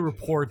here were the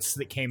reports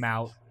that came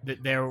out that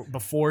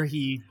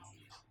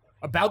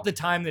about the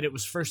time that it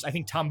was first, I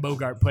think Tom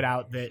Bogart put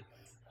out that,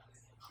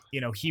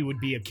 he would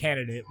be a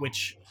candidate,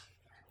 which,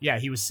 yeah,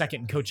 he was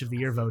second in Coach of the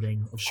Year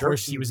voting. Of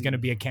course, he was going to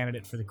be a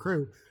candidate for the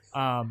crew.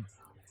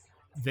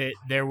 That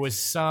there was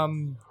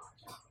some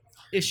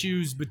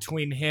issues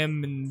between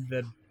him and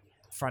the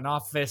front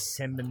office,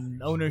 him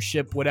and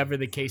ownership, whatever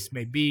the case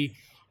may be.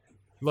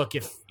 Look,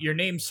 if your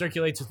name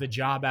circulates with a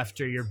job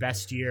after your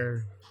best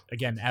year,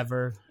 again,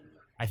 ever,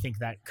 I think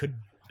that could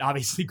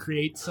obviously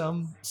create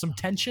some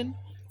tension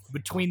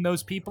between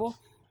those people.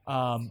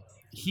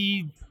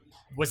 He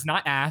was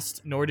not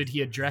asked, nor did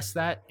he address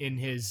that in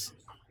his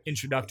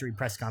introductory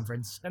press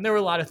conference. And there were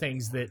a lot of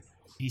things that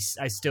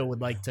I still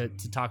would like to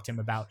talk to him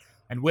about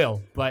and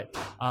will. But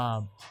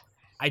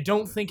I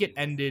don't think it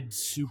ended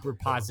super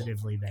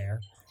positively there.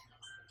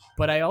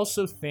 But I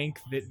also think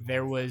that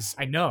there was,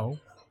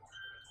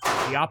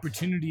 the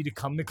opportunity to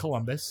come to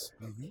Columbus.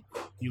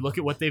 You look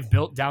at what they've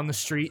built down the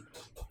street,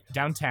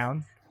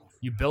 downtown.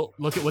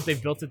 Look at what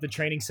they've built at the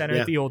training center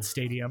Yeah. at the old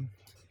stadium.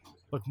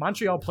 Look,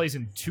 Montreal plays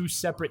in 2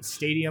 separate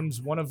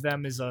stadiums. One of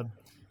them is a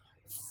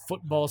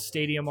football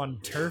stadium on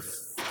turf,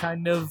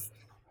 kind of.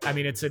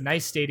 It's a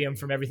nice stadium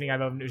from everything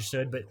I've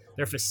understood, but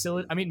their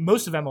facility,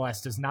 most of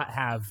MLS does not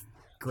have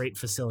great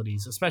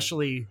facilities,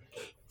 especially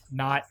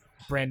not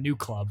brand new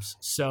clubs.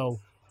 So,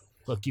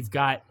 look, you've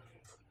got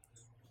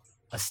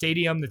a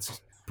stadium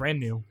that's brand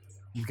new.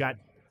 You've got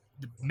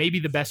maybe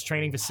the best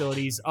training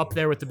facilities, up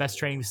there with the best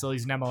training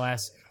facilities in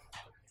MLS.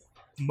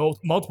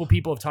 Multiple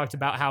people have talked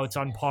about how it's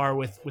on par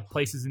with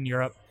places in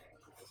Europe.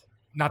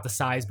 Not the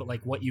size, but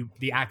like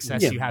the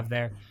access you have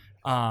there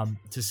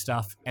to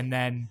stuff. And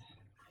then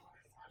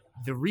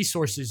the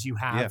resources you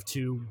have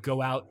to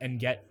go out and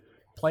get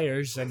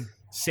players. And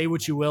say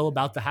what you will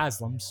about the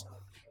Haslams,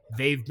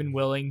 they've been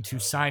willing to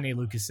sign a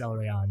Lucas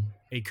Zelarayan,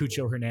 a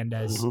Cucho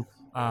Hernandez,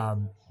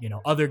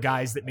 other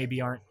guys that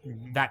maybe aren't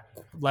that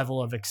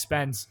level of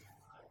expense.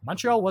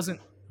 Montreal wasn't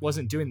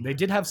doing. They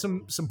did have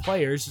some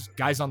players,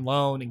 guys on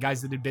loan, and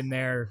guys that had been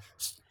there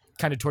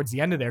kind of towards the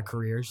end of their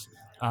careers.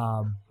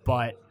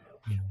 But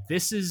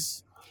this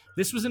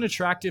was an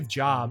attractive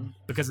job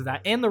because of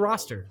that, and the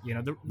roster.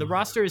 The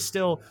roster is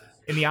still,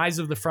 in the eyes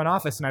of the front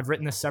office, and I've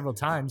written this several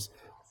times,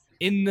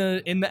 in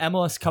the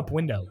MLS Cup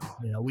window.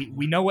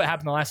 We know what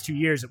happened the last 2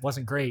 years. It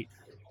wasn't great,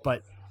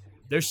 but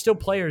there's still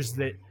players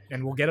that,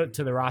 and we'll get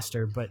to the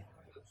roster, but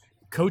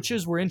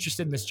coaches were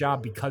interested in this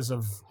job because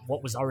of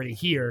what was already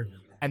here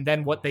and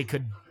then what they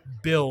could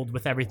build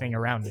with everything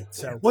around it.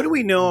 So what do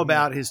we know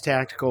about his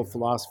tactical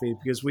philosophy?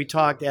 Because we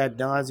talked ad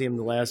nauseum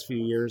the last few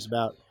years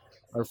about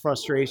our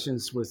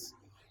frustrations with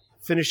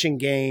finishing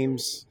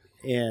games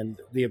and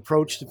the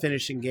approach to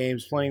finishing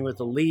games. Playing with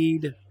a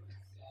lead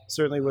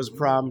certainly was a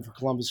problem for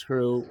Columbus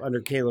Crew under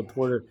Caleb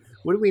Porter.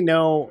 What do we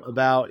know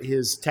about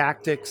his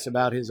tactics,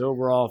 about his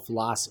overall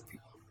philosophy?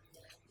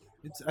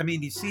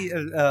 You see,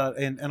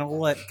 and I'll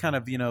let kind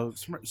of,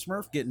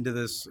 Smurf get into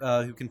this,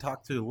 who can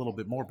talk to a little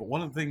bit more. But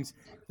one of the things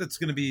that's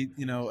going to be,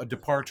 a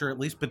departure, at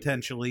least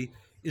potentially,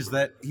 is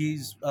that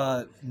he's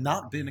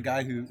not been a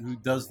guy who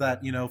does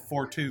that,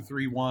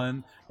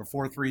 4-2-3-1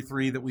 or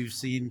 4-3-3 that we've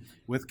seen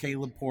with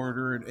Caleb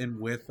Porter and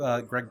with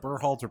Greg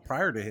Berhalter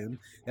prior to him.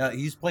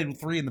 He's played with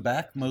 3 in the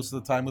back most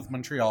of the time with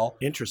Montreal.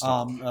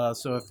 Interesting.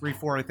 So a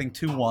 3-4, I think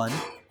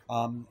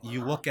 2-1.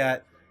 You look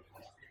at,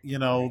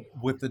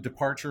 with the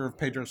departure of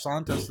Pedro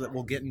Santos, that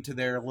we'll get into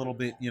there a little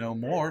bit,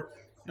 more,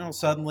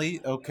 suddenly,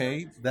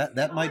 okay,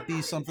 that might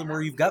be something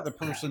where you've got the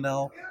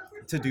personnel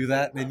to do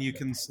that, and you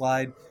can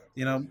slide,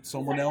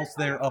 someone else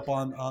there up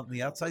on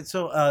the outside.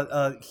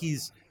 So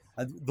he's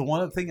the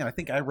one thing, and I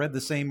think I read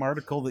the same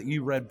article that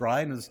you read,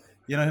 Brian, is,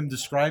 him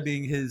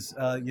describing his,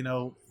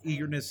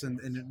 eagerness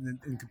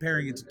and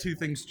comparing it to two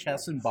things,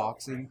 chess and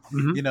boxing,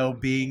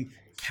 being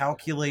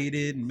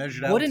calculated and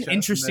measured out. What an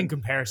interesting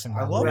comparison.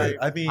 I love it.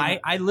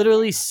 I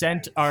literally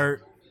sent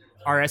our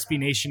SB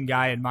Nation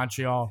guy in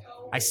Montreal,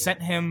 I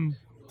sent him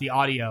the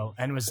audio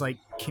and was like,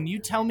 can you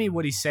tell me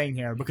what he's saying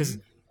here? Because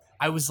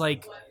I was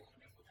like,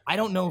 I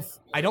don't know if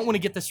I don't want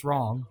to get this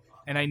wrong.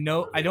 And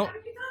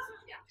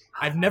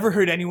I've never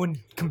heard anyone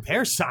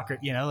compare soccer,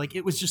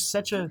 it was just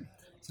such a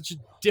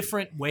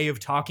different way of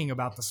talking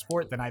about the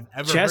sport than I've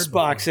ever heard. Chess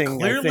boxing,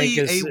 clearly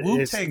I think, is a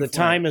Wu-Tang the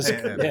time is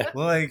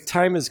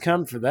time has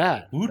come for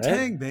that.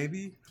 Wu-Tang,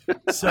 baby.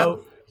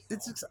 So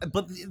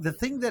but the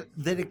thing that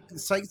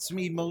excites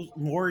me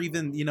more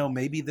even,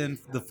 maybe than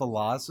the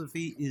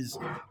philosophy is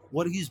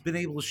what he's been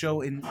able to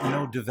show in,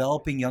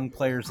 developing young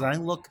players. And I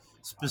look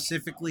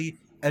specifically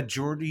at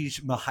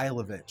Djordje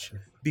Mihailovic,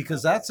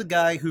 because that's a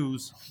guy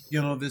who's,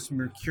 this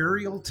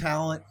mercurial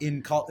talent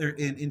in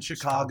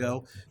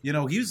Chicago. He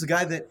was the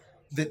guy that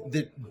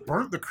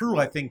burnt the Crew,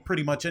 I think,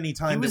 pretty much any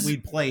time that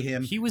we'd play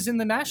him. He was in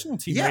the national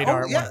team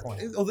radar at one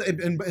point.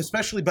 And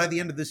especially by the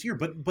end of this year.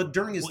 But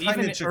during his time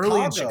even in Chicago.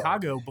 Early in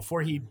Chicago,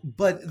 before he...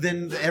 But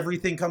then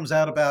everything comes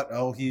out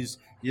about, he's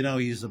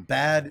a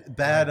bad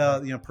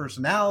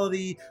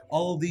personality,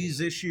 all of these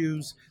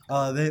issues.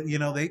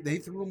 They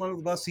threw him under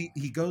the bus.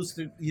 He goes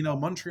to,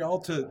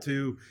 Montreal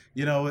to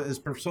as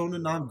persona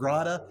non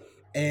grata.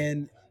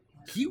 And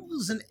he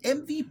was an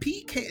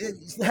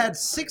MVP, had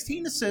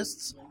 16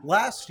 assists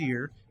last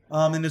year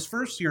in his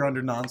first year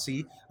under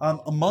Nancy,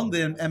 among the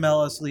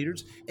MLS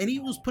leaders, and he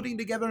was putting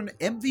together an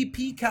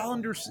MVP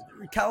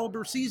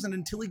caliber season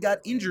until he got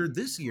injured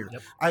this year.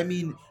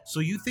 Yep.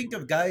 So you think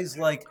of guys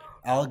like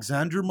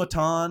Alexandre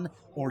Matan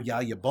or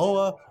Yaya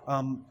Boa,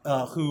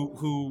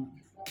 who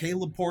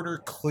Caleb Porter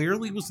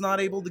clearly was not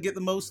able to get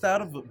the most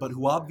out of, but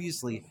who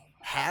obviously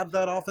have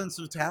that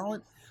offensive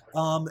talent.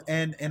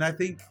 And I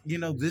think,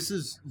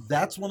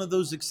 that's one of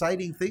those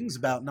exciting things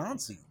about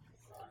Nancy.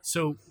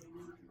 So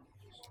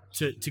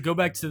to go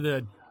back to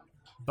the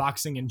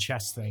boxing and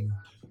chess thing,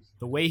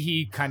 the way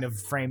he kind of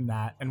framed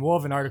that, and we'll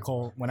have an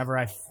article whenever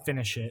I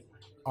finish it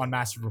on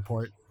Massive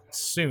Report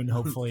soon,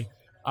 hopefully,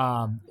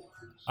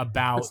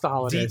 about it's the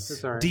holidays.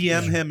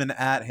 DM him and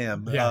at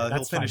him. Yeah,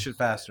 he'll finish it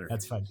faster.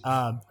 That's fine.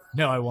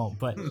 No, I won't.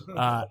 But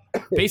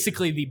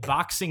basically, the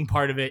boxing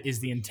part of it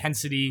is the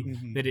intensity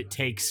that it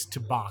takes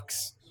to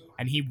box.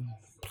 And he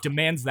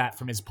demands that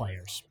from his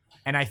players.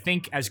 And I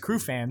think as Crew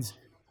fans,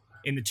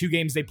 in the 2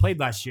 games they played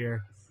last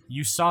year,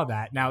 you saw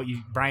that. Now,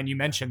 Brian, you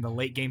mentioned the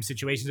late game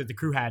situations that the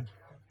Crew had.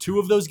 2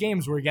 of those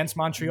games were against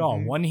Montreal.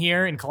 One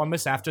here in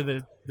Columbus after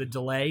the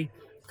delay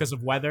because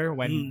of weather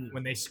when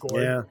they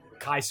scored. Yeah.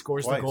 Kai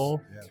scores the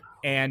goal. Yeah.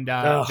 And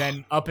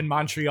then up in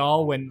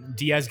Montreal when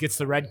Diaz gets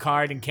the red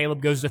card and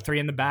Caleb goes to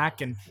 3 in the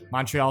back and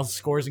Montreal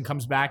scores and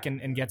comes back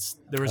and gets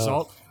the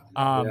result.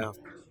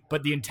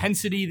 But the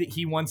intensity that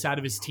he wants out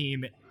of his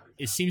team,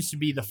 it seems to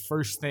be the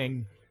first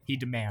thing he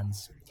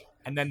demands.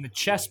 And then the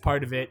chess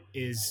part of it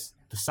is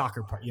the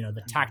soccer part,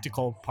 the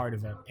tactical part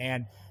of it.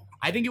 And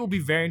I think it will be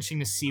very interesting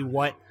to see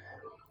what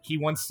he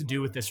wants to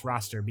do with this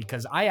roster,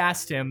 because I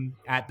asked him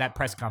at that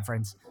press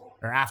conference,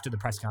 or after the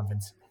press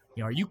conference,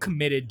 are you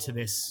committed to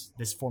this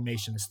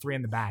formation, this 3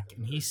 in the back?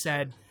 And he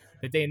said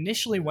that they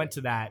initially went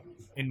to that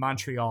in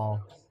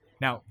Montreal.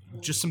 Now,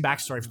 just some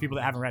backstory for people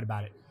that haven't read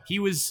about it. He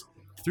was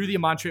through the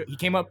Montreal. He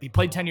came up. He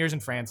played 10 years in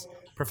France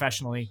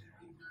professionally.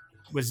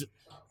 Was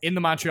in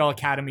the Montreal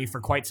Academy for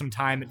quite some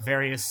time at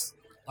various.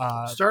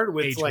 Started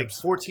with age like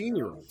groups.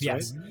 14-year-olds.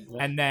 Yes,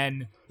 right? and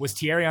then was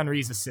Thierry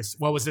Henry's assistant.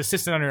 Well, was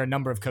assistant under a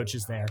number of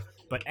coaches there,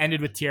 but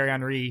ended with Thierry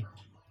Henry.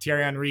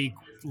 Thierry Henry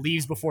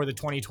leaves before the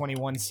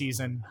 2021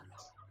 season.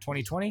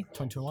 2020?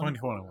 2021?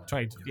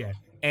 2021. Yeah.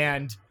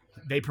 And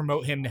they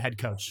promote him to head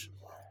coach.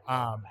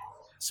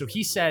 So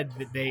he said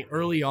that they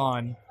early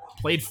on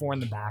played 4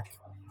 in the back,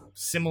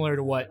 similar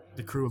to what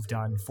the Crew have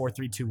done,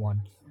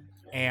 4-3-2-1.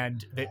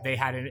 And they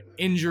had an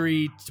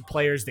injury to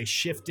players. They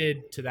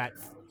shifted to that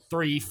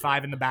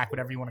 3-5 in the back,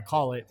 whatever you want to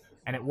call it,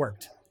 and it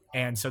worked.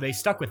 And so they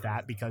stuck with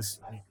that because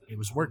it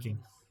was working.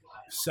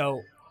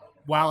 So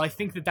while I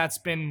think that that's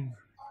been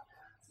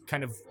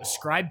kind of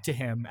ascribed to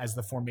him as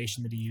the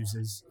formation that he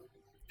uses,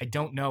 I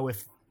don't know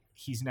if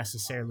he's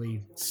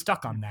necessarily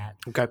stuck on that.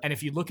 Okay. And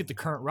if you look at the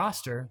current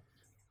roster,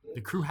 the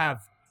Crew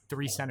have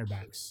 3 center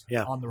backs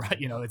on the right.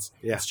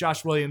 It's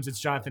Josh Williams, it's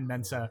Jonathan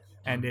Mensah,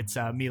 and it's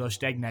Milos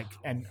Degnek.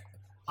 And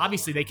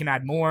obviously they can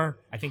add more.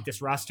 I think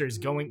this roster is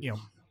going,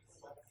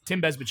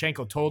 Tim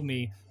Bezbatchenko told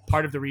me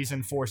part of the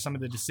reason for some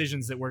of the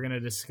decisions that we're going to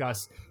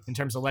discuss in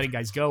terms of letting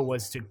guys go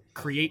was to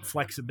create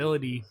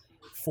flexibility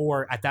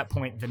for, at that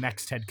point, the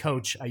next head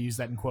coach. I use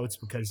that in quotes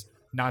because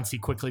Nancy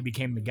quickly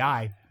became the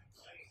guy.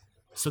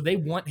 So they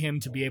want him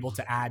to be able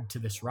to add to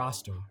this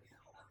roster.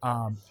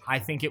 I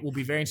think it will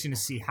be very interesting to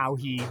see how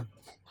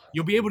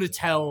you'll be able to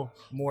tell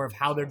more of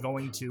how they're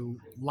going to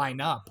line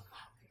up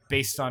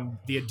based on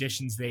the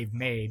additions they've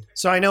made.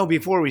 So I know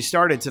before we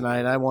started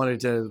tonight, I wanted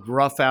to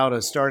rough out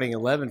a starting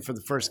 11 for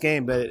the first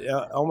game, but it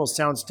almost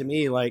sounds to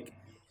me like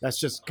that's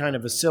just kind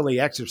of a silly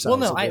exercise. Well,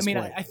 no, at this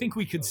point. I think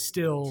we could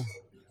still,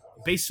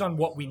 based on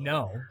what we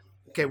know.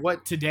 Okay,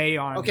 what today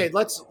on? Okay,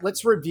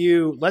 let's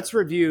review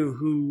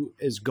who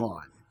is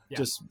gone. Yeah.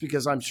 Just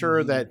because I'm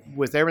sure that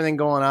with everything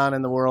going on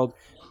in the world,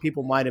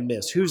 people might have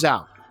missed. Who's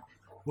out?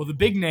 Well, the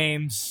big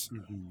names,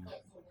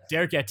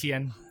 Derek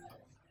Etienne,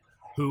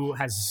 who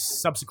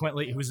has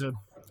whose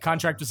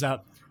contract was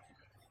up,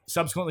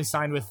 subsequently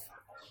signed with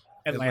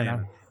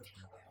Atlanta.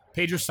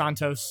 Pedro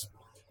Santos,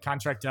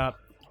 contract up,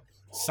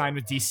 signed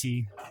with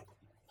DC.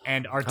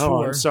 And Artur.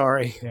 Oh, I'm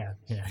sorry. Yeah.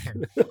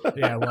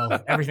 Yeah,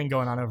 well, everything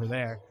going on over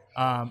there.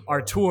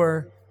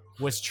 Artur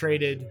was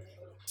traded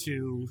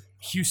to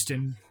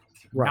Houston,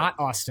 not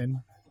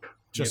Austin,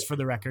 just for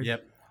the record.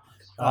 Yep.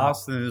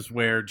 Austin is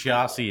where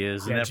Jossie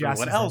is, and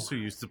everyone else who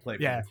used to play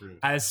for the Crew.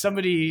 As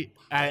somebody,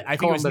 I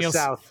think it was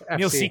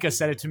Neil Sika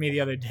said it to me the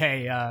other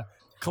day.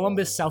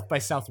 Columbus South by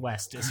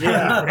Southwest is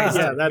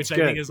that's which good.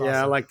 I think is awesome.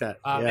 Yeah, I like that.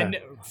 And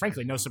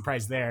frankly, no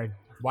surprise there.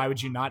 Why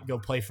would you not go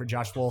play for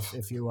Josh Wolf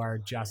if you are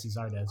Jossie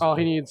Zardes? All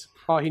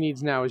he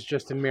needs now is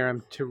Justin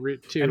Merrim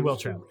and Will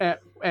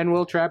Trapp and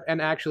Will Trapp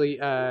and actually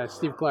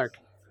Steve Clark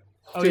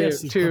to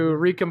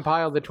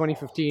recompile the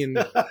 2015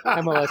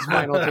 MLS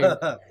final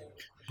team.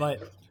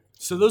 But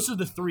so those are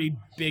the 3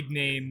 big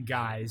name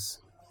guys.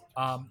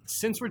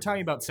 Since we're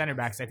talking about center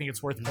backs, I think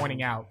it's worth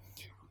pointing out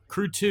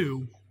Crew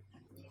 2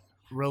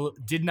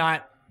 did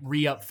not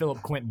re-up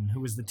Philip Quinton,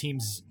 who was the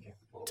team's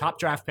top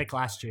draft pick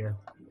last year,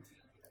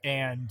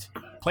 and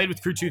played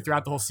with Crew 2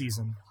 throughout the whole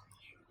season.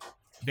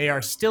 They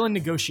are still in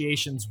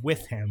negotiations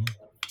with him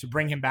to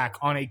bring him back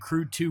on a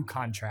Crew 2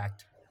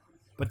 contract.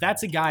 But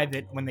that's a guy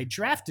that when they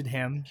drafted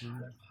him,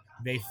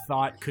 they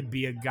thought could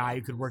be a guy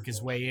who could work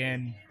his way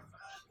in.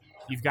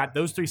 You've got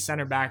those 3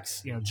 center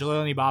backs.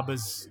 Jalil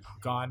Nibaba's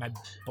gone. I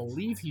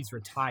believe he's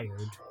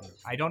retired.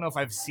 I don't know if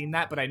I've seen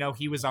that, but I know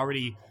he was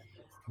already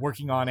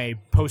working on a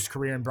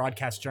post-career in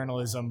broadcast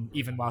journalism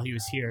even while he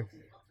was here.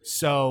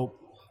 So,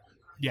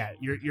 yeah,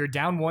 you're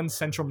down 1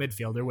 central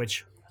midfielder,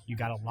 which you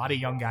got a lot of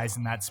young guys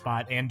in that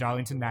spot, and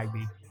Darlington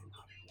Nagbe.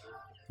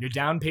 You're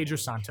down Pedro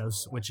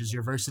Santos, which is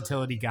your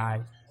versatility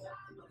guy.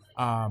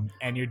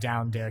 And you're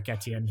down Derek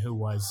Etienne, who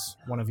was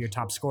one of your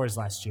top scorers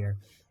last year.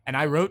 And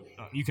I wrote,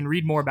 you can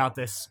read more about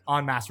this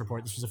on Mass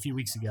Report. This was a few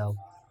weeks ago.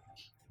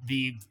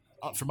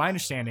 From my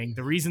understanding,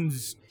 the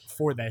reasons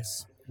for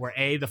this were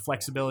the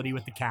flexibility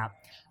with the cap,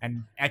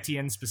 and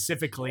Etienne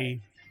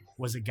specifically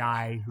was a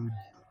guy who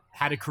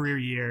had a career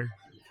year,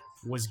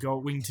 was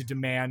going to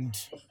demand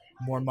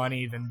more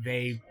money than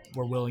they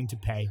were willing to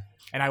pay.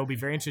 And I will be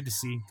very interested to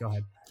see. Go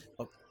ahead.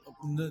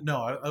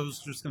 No, I was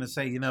just going to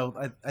say,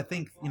 I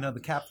think, the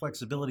cap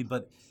flexibility,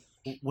 but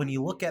when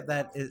you look at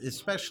that,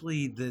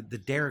 especially the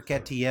Derek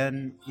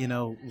Etienne,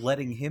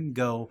 letting him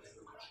go,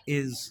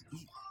 is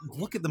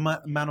look at the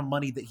amount of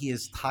money that he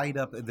has tied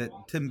up, that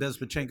Tim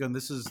Bezbatchenko, and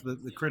this is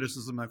the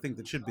criticism I think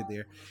that should be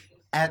there,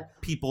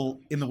 at people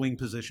in the wing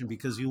position,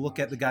 because you look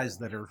at the guys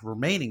that are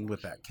remaining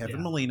with that,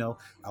 Kevin Molino,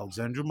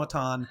 Alexandre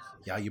Matan,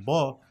 Yaya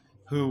Bo,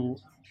 who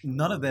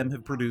none of them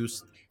have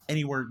produced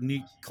anywhere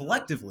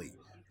collectively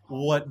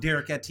what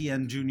Derek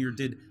Etienne Jr.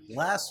 did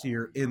last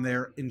year in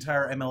their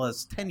entire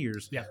MLS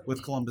tenures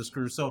with Columbus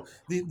Crew. So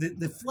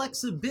the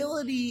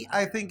flexibility,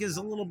 I think, is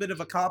a little bit of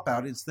a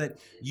cop-out. It's that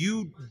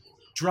you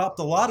dropped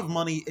a lot of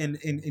money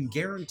in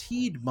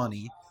guaranteed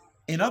money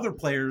in other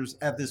players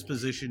at this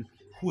position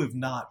who have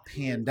not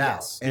panned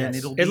out, and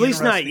it'll be at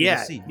least not interesting yet.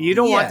 to see. You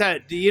don't want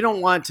that. You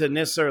don't want to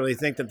necessarily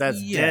think that that's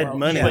dead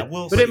money,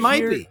 but it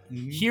might be.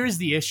 Here's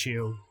the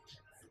issue.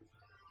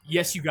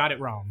 Yes, you got it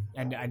wrong,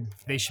 and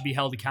they should be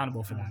held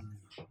accountable for that.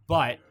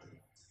 But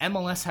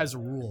MLS has a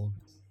rule: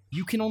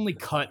 you can only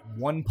cut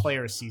one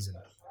player a season,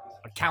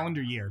 a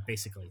calendar year,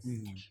 basically.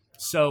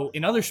 So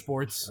in other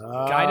sports,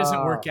 guy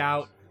doesn't work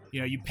out.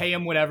 You pay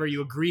him whatever.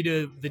 You agree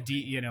to the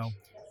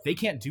they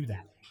can't do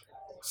that.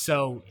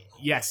 So.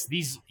 Yes,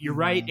 you're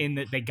right in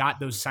that they got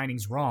those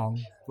signings wrong.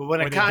 But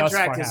when a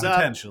contract is up,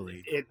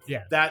 potentially,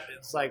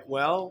 it's like,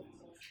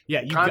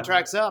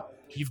 contract's up.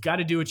 You've got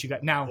to do what you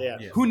got. Now,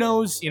 who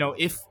knows?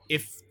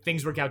 If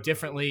things work out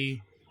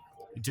differently,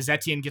 does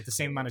Etienne get the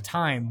same amount of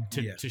time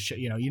to show?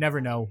 You never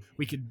know.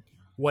 We could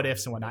what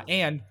ifs and whatnot.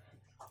 And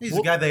he's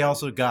a guy they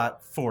also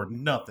got for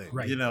nothing,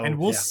 right? And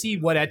we'll see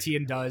what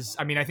Etienne does.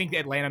 I mean, I think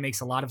Atlanta makes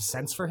a lot of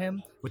sense for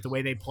him with the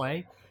way they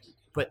play,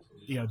 but.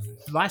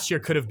 Last year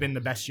could have been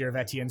the best year of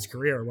Etienne's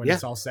career when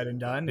it's all said and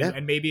done,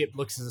 and maybe it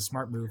looks as a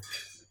smart move.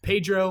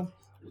 Pedro,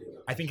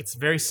 I think it's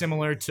very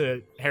similar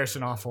to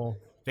Harrison Awful.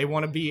 They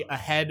want to be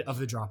ahead of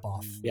the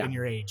drop-off in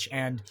your age.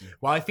 And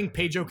while I think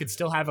Pedro could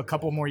still have a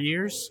couple more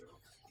years,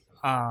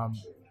 the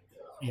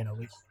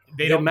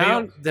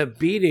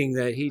beating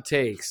that he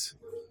takes,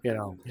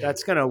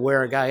 that's going to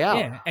wear a guy out.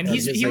 Yeah, and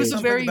he was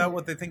something about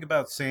what they think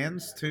about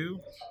Sands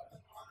too.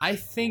 I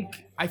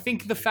think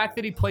the fact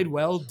that he played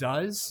well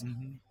does.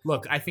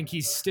 Look, I think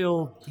he's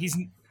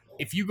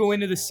if you go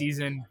into the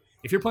season,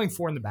 if you're playing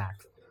 4 in the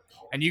back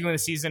and you go into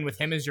the season with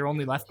him as your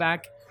only left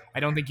back, I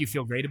don't think you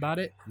feel great about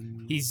it.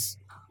 He's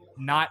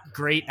not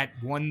great at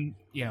one,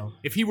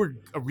 if he were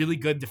a really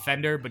good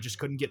defender but just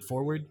couldn't get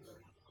forward,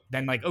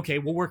 then okay,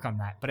 we'll work on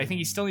that. But I think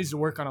he still needs to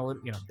work on a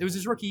little, it was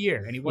his rookie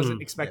year and he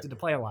wasn't expected to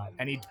play a lot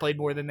and he played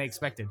more than they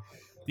expected.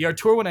 The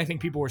Artur one I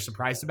think people were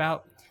surprised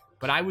about,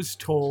 but I was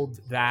told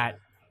that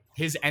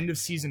his end of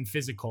season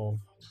physical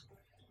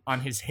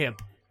on his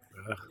hip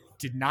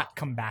did not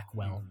come back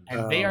well,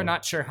 and they are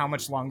not sure how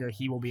much longer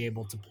he will be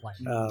able to play.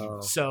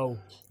 So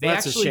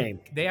that's a shame.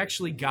 They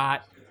actually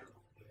got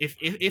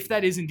if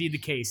that is indeed the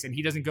case, and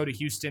he doesn't go to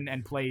Houston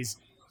and plays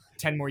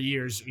 10 more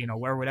years,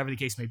 whatever the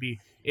case may be.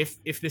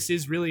 If this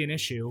is really an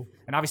issue,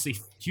 and obviously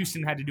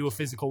Houston had to do a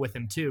physical with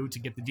him too to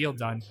get the deal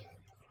done,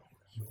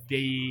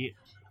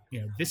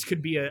 this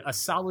could be a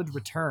solid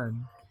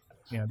return.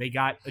 They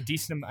got a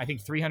decent, I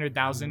think,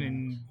 $300,000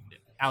 in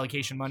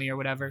allocation money or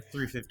whatever.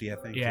 $350, I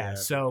think. Yeah.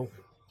 So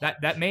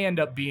that may end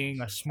up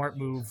being a smart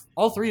move.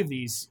 All 3 of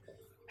these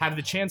have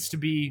the chance to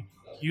be.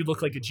 You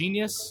look like a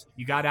genius.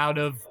 You got out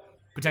of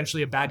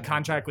potentially a bad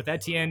contract with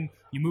Etienne.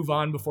 You move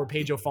on before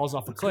Pedro falls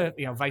off a cliff.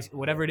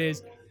 Whatever it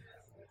is.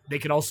 They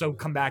could also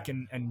come back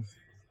and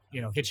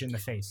hit you in the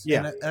face.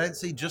 Yeah, and I'd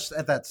say just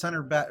at that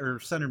center back or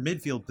center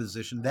midfield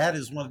position, that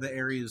is one of the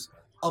areas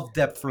of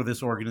depth for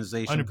this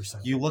organization.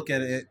 100%. You look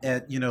at it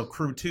at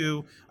Crew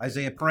 2,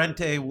 Isaiah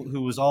Parente, who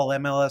was all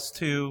MLS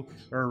 2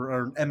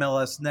 or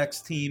MLS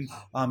next team.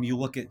 You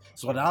look at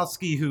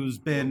Swarovski, who's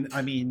been,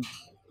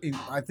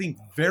 I think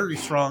very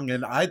strong,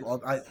 and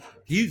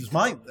he's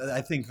my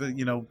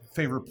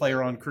favorite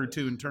player on Crew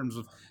 2 in terms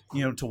of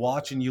to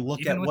watch. And you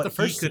look even at what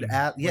he could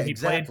add. Yeah,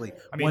 exactly.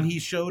 Played, when he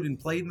showed and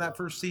played in that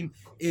first team,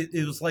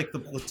 it was like the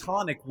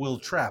platonic Will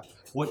Trapp.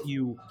 What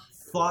you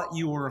thought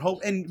you were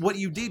and what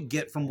you did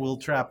get from Will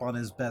Trapp on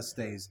his best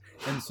days.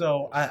 And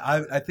so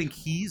I think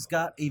he's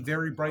got a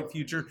very bright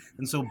future.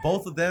 And so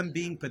both of them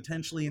being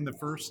potentially in the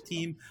first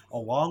team,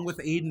 along with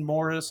Aiden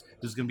Morris,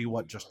 who's going to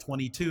be just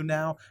 22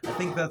 now. I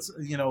think that's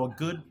a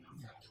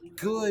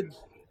good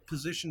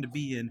position to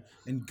be in,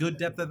 and good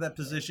depth at that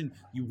position.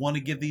 You want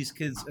to give these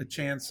kids a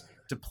chance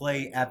to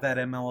play at that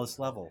MLS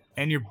level.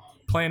 And you're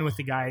playing with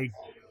the guy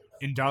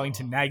in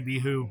Darlington Nagbe,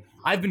 who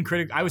I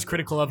was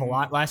critical of a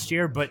lot last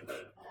year, but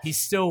he's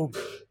still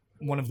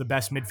one of the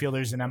best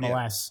midfielders in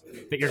MLS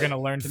that you're going to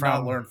learn from.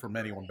 Not learn from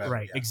anyone better.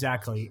 Right,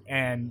 exactly.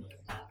 And,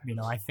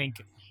 I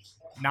think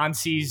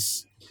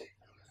Nancy's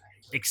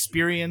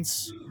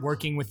experience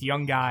working with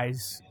young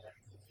guys,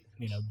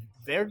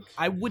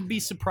 I would be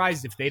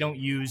surprised if they don't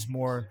use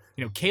more.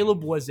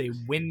 Caleb was a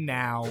win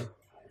now.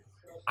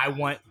 I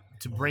want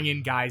to bring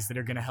in guys that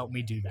are going to help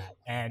me do that.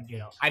 And,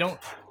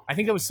 I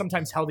think that was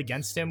sometimes held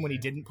against him when he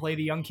didn't play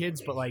the young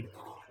kids, but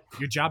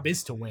your job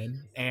is to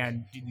win,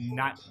 and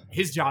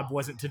his job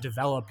wasn't to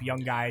develop young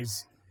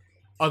guys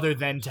other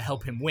than to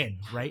help him win,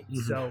 right?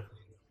 Mm-hmm. So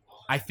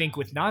I think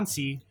with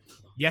Nancy,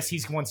 yes,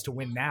 he wants to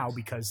win now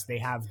because they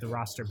have the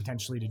roster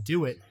potentially to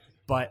do it,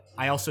 but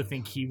I also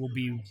think he will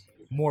be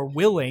more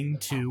willing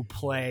to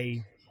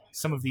play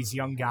some of these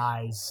young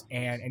guys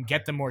and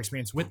get them more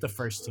experience with the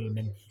first team.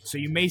 And so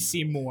you may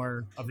see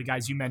more of the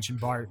guys you mentioned,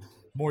 Bart,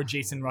 more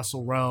Jason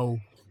Russell-Rowe.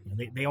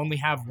 They only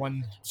have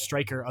one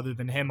striker other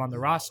than him on the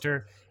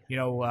roster.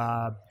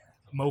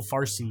 Mo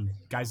Farsi,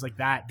 guys like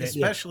that.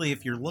 Especially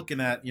if you're looking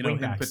at, him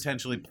Wingbacks.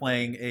 potentially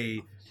playing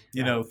a,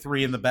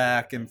 3 in the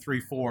back and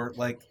 3-4,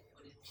 like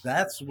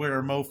that's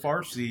where Mo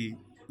Farsi,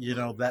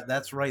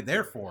 that's right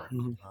there for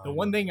him. The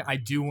one thing I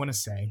do want to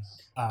say,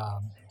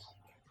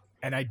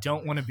 and I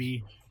don't want to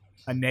be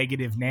a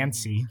negative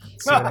Nancy,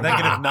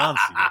 Negative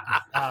Nancy.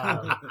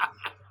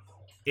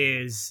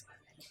 is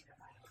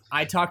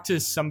I talked to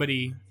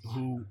somebody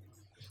who,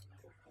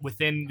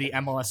 within the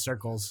MLS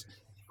circles,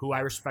 who I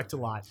respect a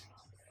lot,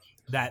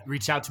 that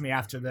reached out to me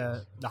after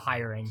the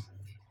hiring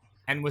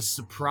and was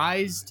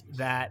surprised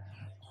that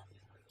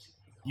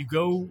you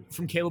go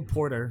from Caleb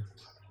Porter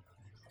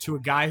to a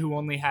guy who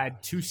only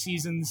had 2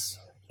 seasons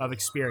of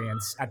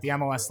experience at the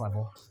MLS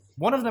level.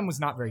 One of them was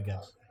not very good.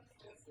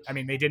 I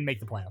mean, they didn't make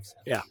the playoffs.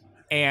 Yeah.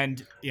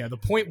 And, the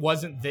point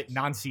wasn't that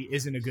Nancy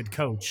isn't a good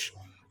coach,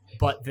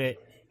 but that,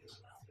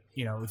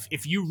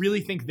 if you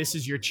really think this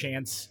is your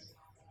chance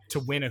to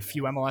win a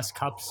few MLS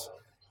Cups,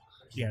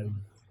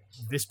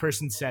 this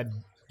person said,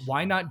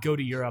 why not go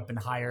to Europe and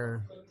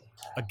hire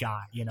a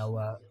guy,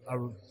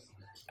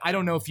 I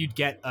don't know if you'd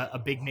get a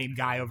big name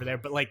guy over there,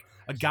 but like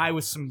a guy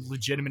with some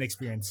legitimate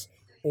experience.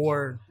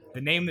 Or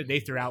the name that they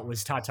threw out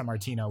was Tata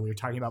Martino. We were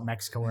talking about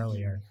Mexico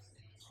earlier.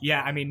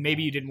 Yeah, I mean,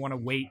 maybe you didn't want to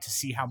wait to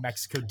see how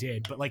Mexico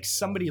did, but like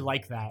somebody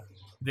like that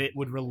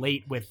would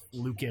relate with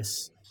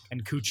Lucas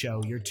and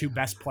Cucho, your 2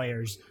 best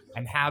players,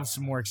 and have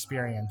some more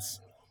experience.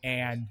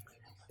 And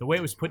the way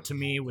it was put to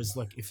me was,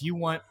 look, if you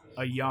want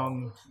a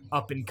young,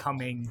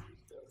 up-and-coming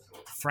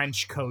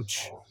French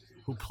coach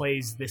who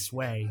plays this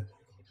way,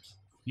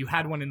 you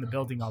had one in the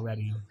building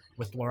already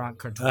with Laurent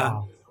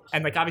Courtois.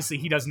 And like, obviously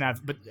he doesn't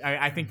have, but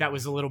I think that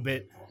was a little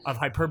bit of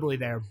hyperbole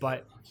there,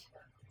 but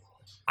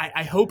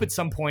I hope at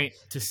some point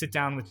to sit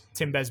down with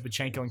Tim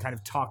Bezbatchenko and kind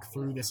of talk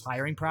through this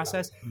hiring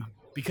process,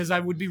 because I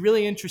would be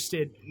really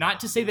interested, not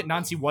to say that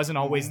Nancy wasn't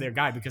always their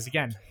guy, because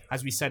again,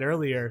 as we said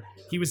earlier,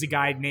 he was a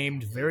guy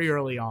named very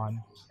early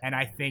on. And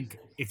I think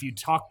if you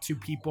talk to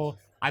people,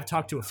 I've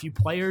talked to a few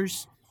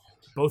players,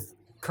 both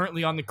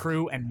currently on the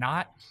crew and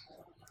not,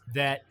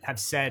 that have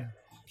said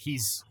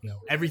he's,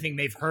 everything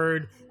they've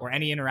heard or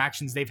any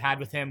interactions they've had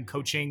with him,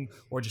 coaching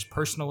or just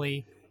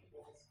personally,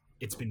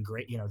 it's been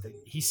great.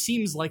 He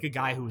seems like a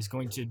guy who is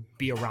going to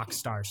be a rock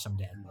star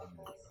someday.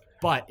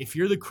 But if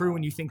you're the crew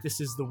and you think this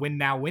is the win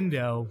now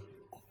window,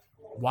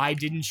 why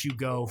didn't you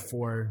go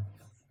for,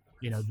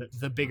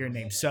 the bigger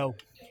name? So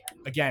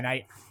again,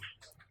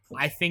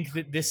 I think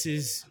that this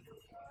is,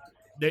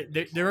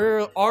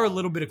 there are a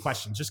little bit of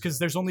questions just because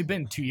there's only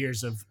been 2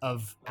 years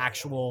of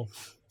actual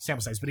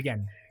sample size. But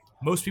again,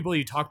 most people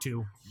you talk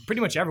to, pretty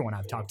much everyone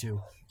I've talked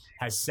to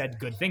has said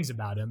good things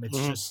about him. It's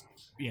just,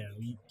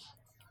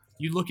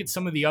 you look at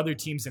some of the other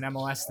teams in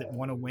MLS that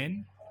want to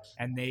win,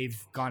 and they've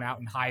gone out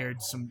and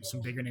hired some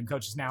bigger name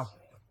coaches. Now,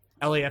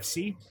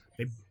 LAFC,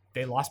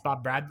 they lost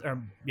Bob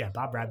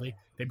Bradley.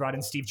 They brought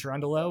in Steve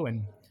Cherundolo,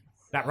 and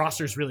that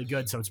roster is really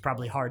good, so it's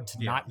probably hard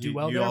to not do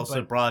well. You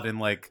also brought in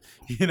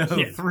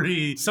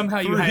 3. Somehow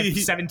you had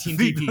 17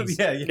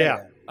 DPs.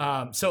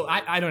 Yeah. So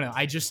I don't know.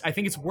 I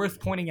think it's worth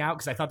pointing out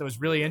because I thought that was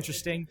really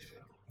interesting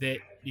that,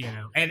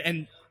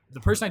 and the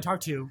person I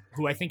talked to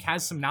who I think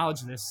has some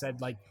knowledge of this said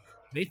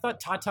they thought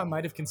Tata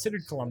might have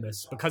considered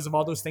Columbus because of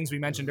all those things we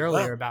mentioned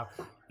earlier about,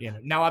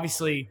 now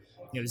obviously,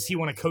 does he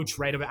want to coach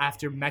right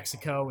after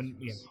Mexico? And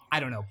I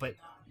don't know, but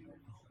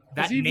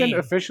that has he been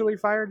officially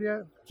fired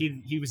yet?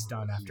 He was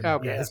done after.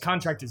 Okay. Yeah, his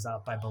contract is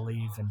up, I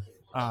believe. And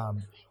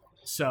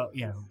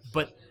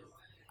but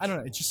I don't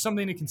know. It's just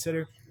something to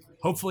consider.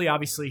 Hopefully,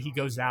 obviously, he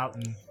goes out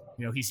and,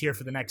 he's here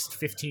for the next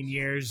 15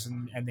 years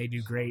and they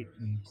do great.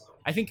 And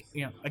I think,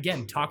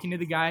 again, talking to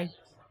the guy,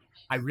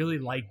 I really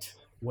liked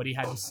what he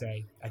had to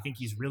say. I think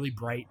he's really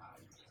bright.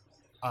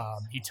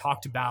 He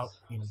talked about,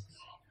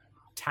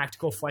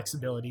 tactical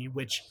flexibility,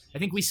 which I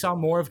think we saw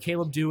more of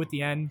Caleb do at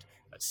the end.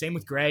 Same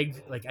with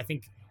Greg. I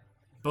think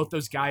both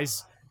those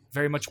guys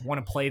very much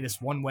want to play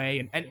this one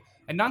way. And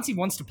Nancy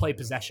wants to play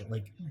possession.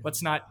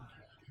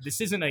 This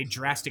isn't a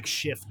drastic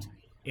shift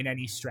in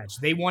any stretch.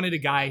 They wanted a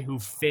guy who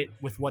fit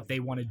with what they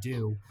want to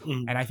do.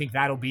 And I think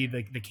that'll be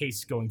the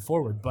case going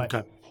forward.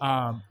 But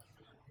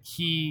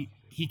he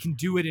can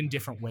do it in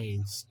different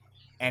ways.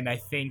 And I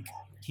think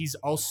he's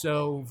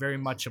also very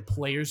much a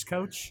player's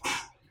coach.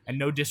 And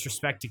no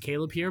disrespect to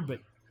Caleb here, but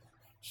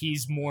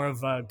he's more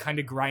of a kind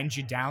of grind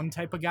you down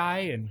type of guy.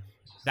 And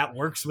that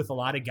works with a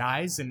lot of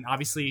guys. And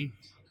obviously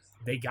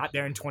they got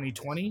there in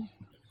 2020.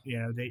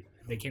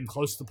 They came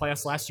close to the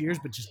playoffs last year,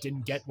 but just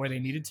didn't get where they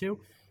needed to.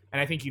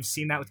 And I think you've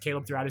seen that with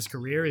Caleb throughout his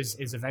career is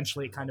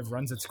eventually it kind of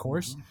runs its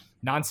course.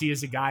 Nancy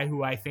is a guy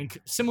who I think,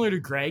 similar to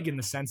Greg in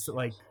the sense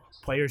that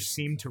players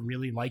seem to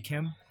really like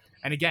him.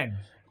 And again,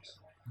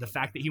 the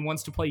fact that he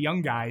wants to play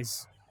young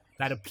guys,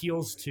 that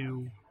appeals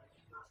to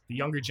the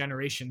younger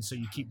generation, so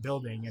you keep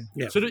building.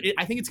 And so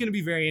I think it's going to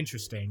be very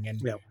interesting.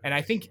 And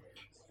I think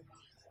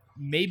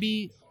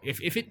maybe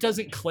if it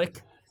doesn't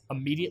click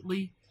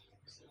immediately,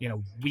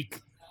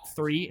 week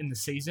 3 in the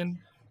season,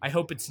 I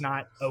hope it's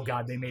not, oh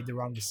God, they made the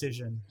wrong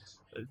decision.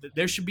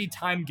 There should be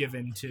time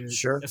given to,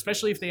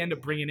 especially if they end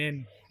up bringing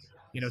in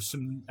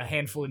a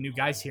handful of new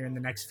guys here in the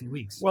next few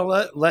weeks.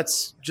 Well,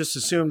 let's just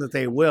assume that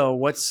they will.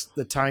 What's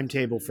the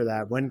timetable for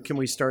that? When can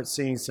we start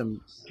seeing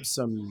some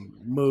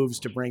moves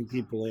to bring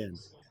people in?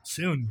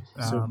 Soon.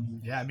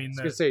 Yeah, I mean,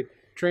 I was going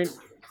to say,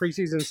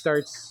 preseason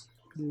starts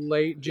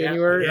late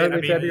January,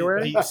 early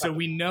February. So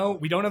we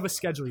don't have a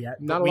schedule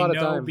yet. Not but a lot we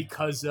of know time.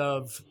 because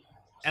of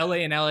LA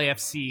and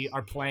LAFC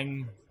are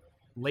playing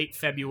late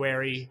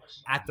February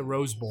at the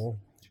Rose Bowl,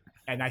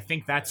 and I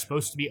think that's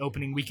supposed to be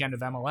opening weekend of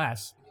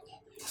MLS.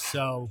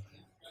 So,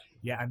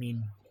 yeah, I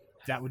mean,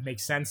 that would make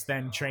sense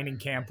then. Training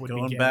camp would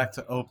Going begin. back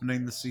to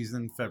opening the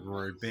season in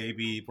February,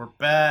 baby. We're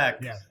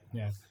back.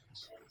 Yeah.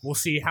 We'll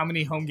see how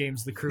many home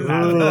games the Crew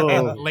have Ooh.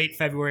 in late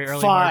February,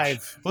 early March.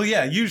 5. Well,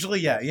 yeah,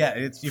 usually, yeah.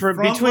 It's you For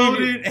front load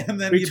it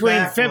and then you Between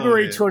back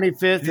February load it.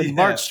 25th and Yeah.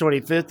 March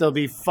 25th, there'll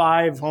be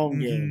 5 home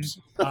games.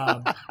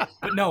 But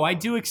no, I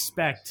do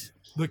expect.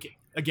 Look,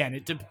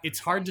 again, it's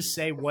hard to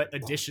say what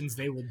additions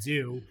they will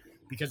do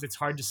because it's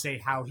hard to say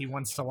how he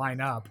wants to line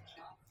up.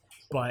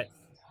 But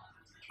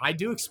I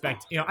do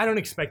expect. I don't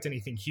expect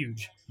anything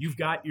huge. You've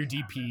got your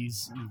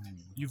DPs.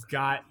 You've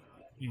got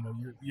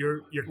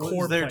your Well,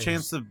 core. is there players. a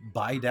chance to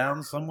buy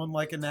down someone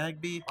like a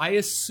Nagby? I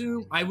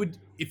assume I would.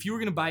 If you were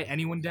going to buy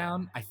anyone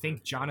down, I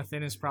think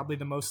Jonathan is probably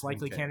the most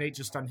likely candidate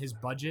just on his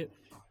budget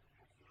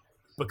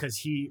because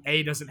he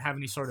doesn't have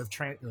any sort of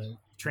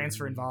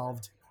transfer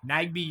involved.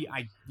 Nagby,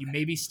 you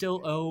maybe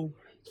still owe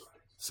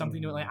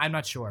something to Atlanta. I'm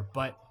not sure,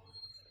 but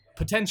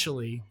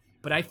potentially.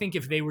 But I think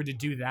if they were to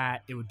do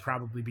that, it would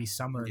probably be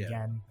summer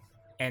again,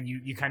 and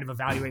you kind of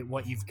evaluate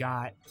what you've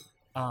got.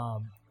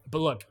 But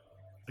look.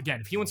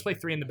 Again, if he wants to play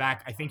 3 in the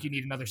back, I think you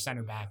need another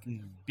center back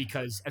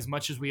because as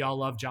much as we all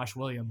love Josh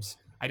Williams,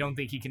 I don't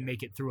think he can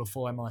make it through a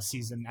full MLS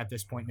season at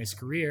this point in his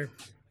career.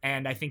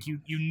 And I think you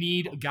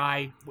need a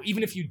guy,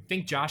 even if you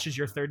think Josh is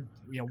your third,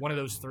 one of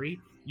those 3,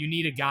 you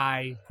need a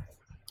guy,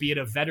 be it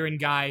a veteran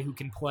guy who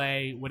can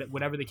play,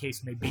 whatever the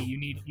case may be. You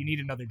need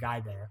another guy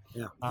there.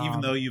 Yeah.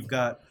 Even though you've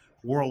got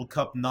World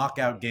Cup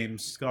knockout game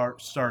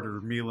starter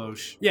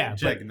Milos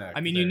Jegnak.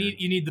 I mean,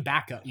 you need the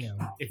backup.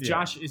 If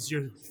Josh is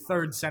your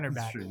third center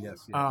That's back, true,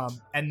 yes.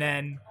 and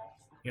then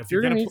if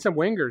You're going to gonna need some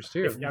wingers,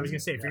 too. I was going to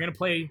say, if you're going to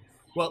play,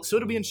 so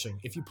it'll be interesting.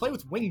 If you play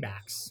with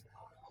wingbacks,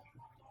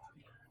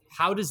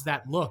 how does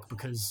that look?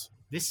 Because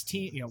this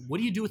team, what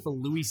do you do with the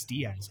Luis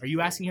Diaz? Are you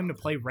asking him to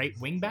play right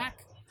wingback?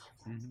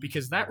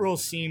 Because that role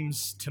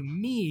seems to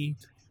me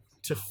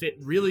to fit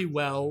really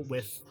well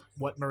with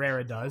what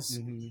Moreira does.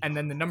 And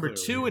then the number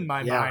 2 in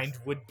my mind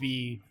would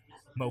be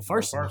Mo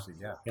Farsi,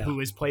 who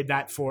has played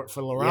that for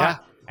Laurent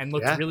and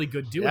looked really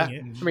good doing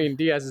it. I mean,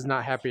 Diaz is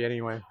not happy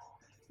anyway.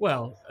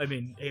 Well, I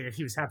mean,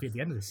 he was happy at the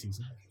end of the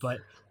season, but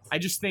I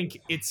just think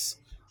it's,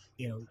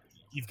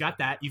 you've got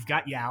that, you've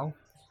got Yao,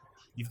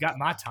 you've got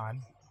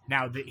Matan.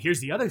 Now, here's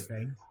the other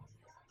thing: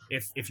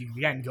 if you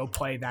again go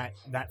play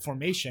that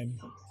formation,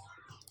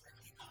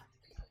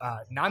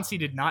 Nancy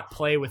did not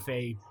play with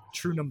a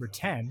true number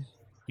 10.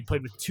 He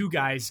played with 2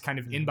 guys kind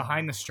of in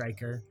behind the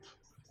striker.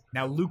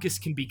 Now, Lucas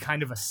can be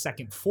kind of a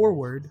second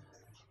forward,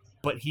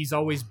 but he's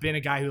always been a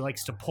guy who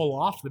likes to pull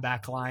off the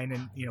back line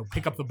and,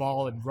 pick up the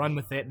ball and run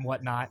with it and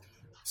whatnot.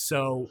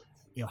 So,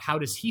 how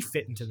does he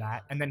fit into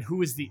that? And then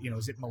who is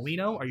is it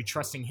Molino? Are you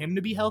trusting him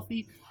to be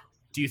healthy?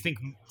 Do you think,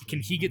 can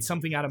he get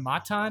something out of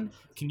Matan?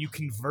 Can you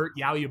convert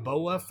Yao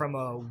Yaboa from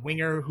a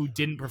winger who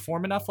didn't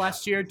perform enough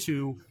last year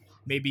to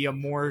maybe a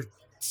more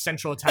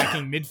central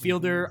attacking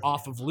midfielder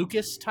off of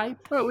Lucas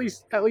type? Well,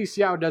 at least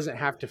Yao doesn't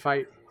have to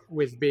fight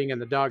with being in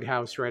the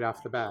doghouse right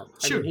off the bat.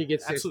 Sure, I mean, he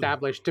gets absolutely.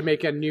 established to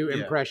make a new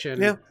impression.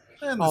 Yeah.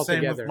 And the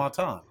altogether. same with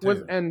Matan,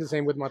 too. And the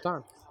same with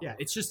Matan. Yeah,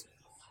 it's just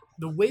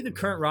the way the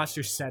current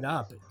roster's set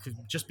up,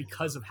 just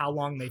because of how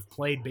long they've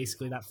played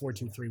basically that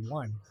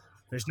 4-2-3-1,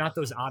 there's not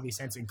those obvious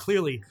answers. And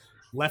clearly,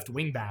 left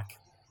wing back,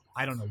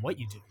 I don't know what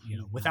you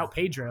do, without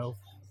Pedro,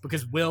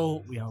 because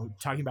Will,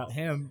 talking about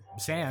him,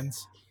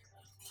 Sands,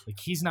 like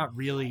he's not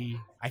really,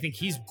 I think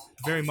he's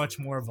very much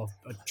more of a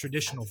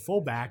traditional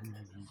fullback,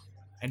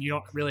 and you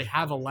don't really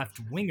have a left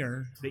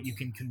winger that you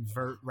can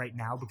convert right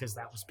now because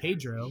that was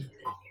Pedro.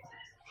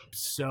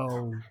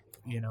 So,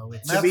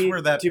 it's That's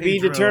where that to be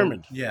Pedro,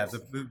 determined. Yeah,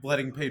 the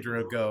letting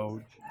Pedro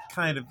go,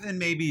 kind of, and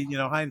maybe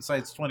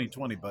hindsight's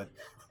 20/20. But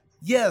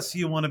yes,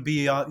 you want to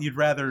be, you'd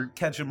rather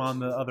catch him on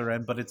the other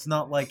end. But it's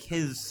not like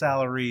his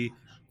salary,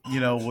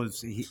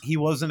 was he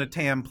wasn't a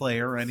TAM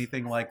player or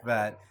anything like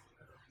that.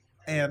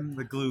 And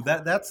the glue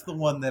that's the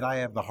one that I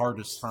have the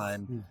hardest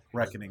time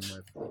reckoning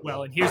with.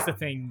 Well, and here's the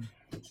thing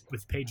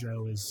with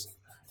Pedro is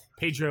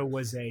Pedro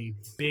was a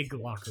big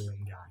locker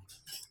room guy.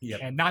 Yep.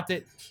 And not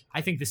that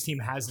I think this team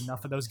has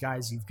enough of those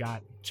guys. You've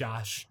got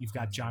Josh, you've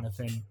got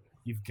Jonathan,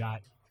 you've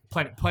got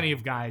plenty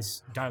of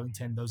guys,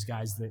 Darlington, those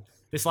guys that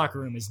this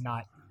locker room is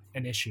not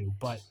an issue.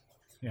 But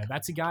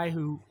that's a guy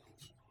who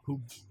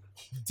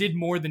did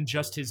more than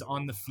just his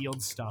on the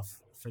field stuff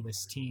for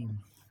this team.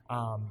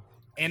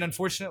 And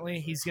unfortunately,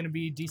 he's going to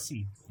be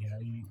DC.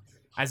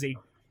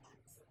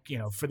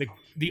 For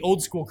the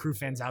old school Crew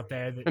fans out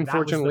there.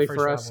 Unfortunately that was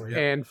the for first us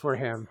rivalry. and for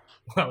him.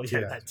 Well,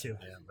 yeah, that too.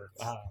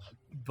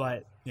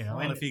 But Well,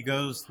 and if he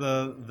goes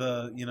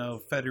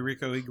the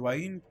Federico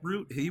Higuain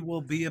route, he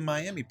will be a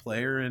Miami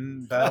player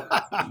in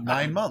about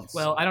 9 months.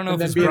 well, I don't know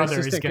And if his then be an brother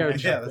is assistant going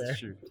coach. to yeah, end up there. that's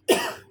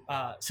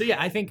true. So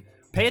yeah, I think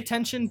pay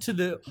attention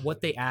to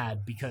what they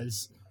add,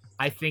 because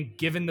I think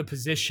given the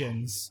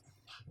positions,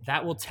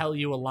 that will tell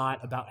you a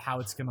lot about how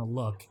it's going to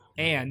look.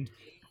 And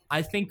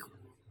I think,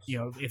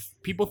 if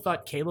people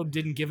thought Caleb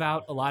didn't give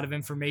out a lot of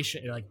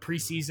information like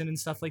preseason and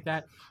stuff like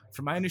that,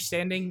 from my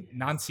understanding,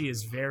 Nancy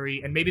is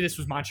and maybe this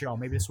was Montreal,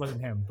 maybe this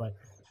wasn't him, but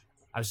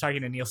I was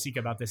talking to Neil Sika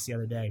about this the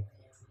other day.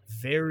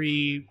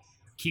 Very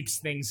keeps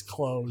things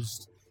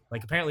closed.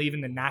 Like apparently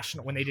even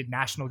when they did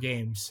national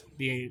games,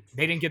 they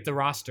didn't get the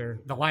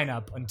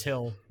lineup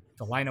until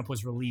the lineup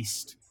was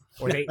released,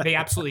 or they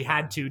absolutely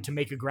had to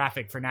make a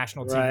graphic for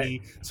national TV.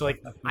 Right. So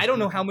like I don't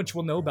know how much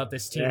we'll know about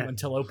this team Yeah.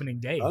 until opening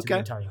day. To be Okay.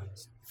 entirely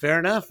honest. Fair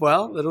enough.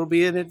 Well, it'll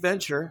be an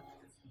adventure,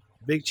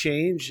 big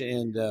change,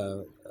 and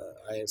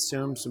I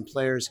assume some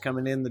players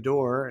coming in the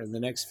door in the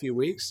next few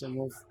weeks, and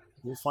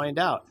we'll find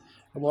out.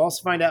 And we'll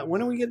also find out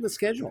when do we get the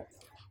schedule.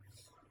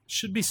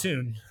 Should be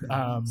soon.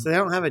 So they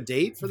don't have a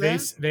date for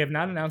that. They have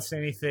not announced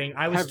anything.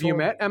 Have you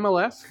met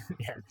MLS?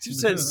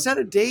 Just set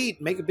a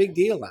date, make a big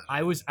deal out.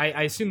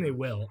 I assume they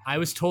will. I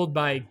was told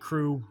by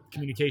crew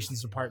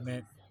communications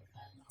department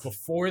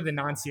before the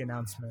Nancy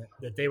announcement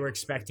that they were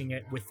expecting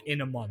it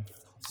within a month.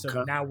 So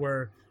Okay. now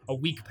we're a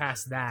week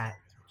past that,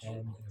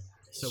 and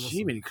so we'll see.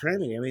 Jiminy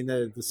criminy! I mean,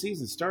 the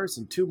season starts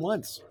in 2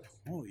 months.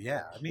 Oh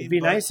yeah, I mean, It'd be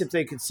but- nice if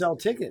they could sell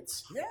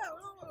tickets. Yeah,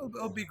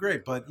 it'll be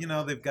great, but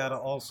they've got to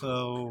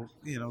also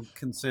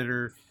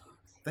consider.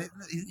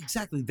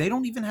 Exactly, they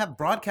don't even have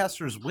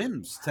broadcasters'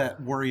 whims to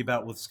worry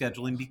about with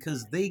scheduling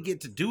because they get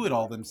to do it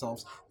all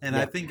themselves. And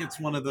I think it's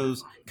one of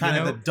those kind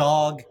of the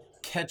dog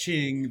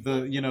catching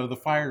the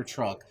fire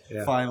truck.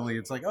 Yeah. Finally,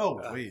 it's like,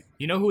 oh wait,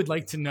 You know who would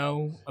like to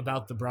know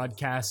about the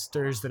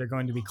broadcasters that are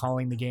going to be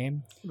calling the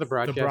game? The The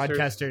broadcasters.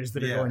 broadcasters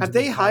that are Yeah. going Have to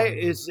be they calling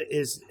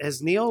hired?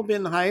 Has Neil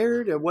been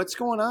hired? Or what's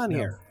going on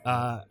here?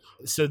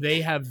 So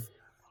they have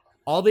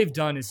all they've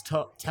done is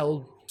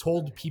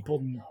told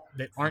people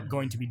that aren't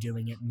going to be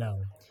doing it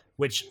no,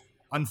 which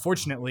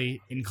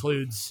unfortunately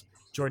includes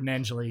Jordan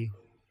Angeli,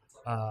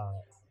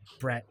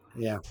 Brett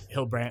Yeah.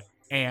 Hilbrandt,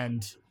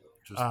 and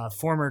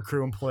former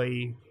crew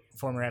employee,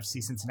 former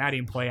FC Cincinnati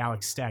employee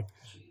Alex Steck.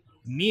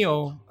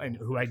 Neil, and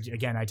who I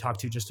talked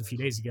to just a few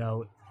days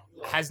ago,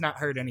 has not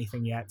heard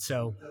anything yet.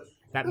 So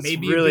that That's may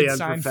be really a good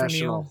sign for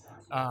Neil.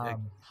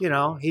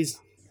 unprofessional.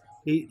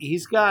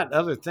 He's got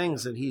other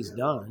things that he's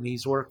done.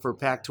 He's worked for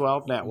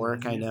Pac-12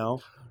 Network. I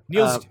know.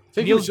 Neil's, I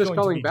think he Neil's was just going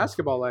to calling be-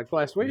 basketball like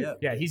last week. yeah.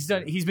 Yeah,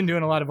 he's been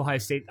doing a lot of Ohio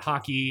State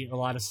hockey, a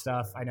lot of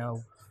stuff. I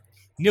know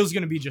Neil's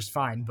going to be just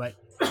fine, but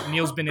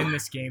Neil's been in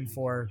this game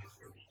for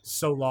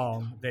so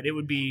long that it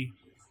would be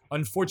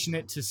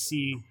unfortunate to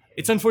see.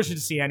 It's unfortunate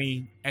to see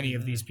any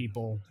of these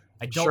people.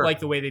 I don't Sure. like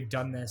the way they've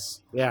done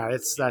this. Yeah,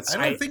 that's.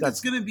 I don't think that's-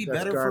 it's going to be that's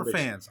better garbage. for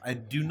fans. I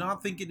do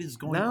not think it is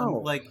going No. to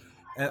like.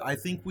 I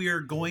think we are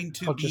going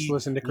to I'll be just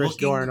listen to Chris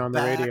looking Doran on the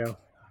back radio.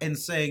 and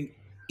saying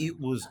it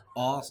was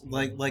awesome.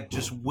 Like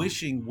just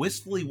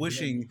wistfully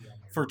wishing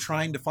for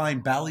trying to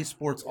find Bally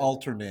Sports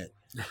alternate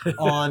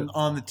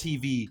on the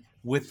TV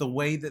with the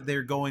way that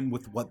they're going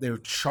with what they're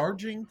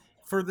charging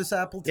for this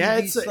Apple TV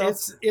Yeah,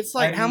 stuff. it's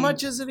like I how mean-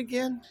 much is it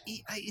again?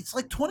 It's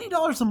like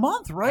 $20 a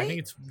month, right? I think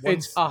it's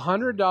It's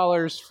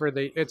 $100 for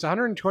it's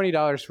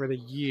 $120 for the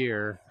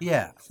year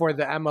yeah. for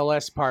the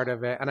MLS part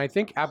of it, and I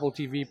think Apple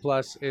TV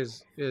Plus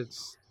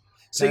it's.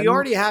 So you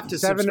already have to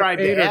 7 or subscribe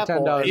 8 to or Apple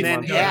 $10 and a then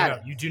month.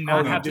 add. You do Oh,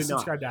 not you have do to not.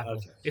 subscribe to Apple.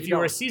 Okay. If You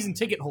you're a don't. season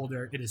ticket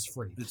holder, it is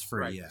free. It's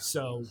free, Right. yeah.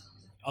 So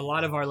a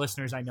lot of our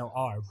listeners I know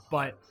are.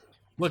 But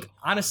look,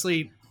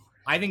 honestly,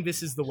 I think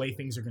this is the way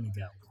things are going to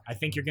go. I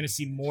think you're going to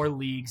see more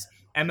leagues.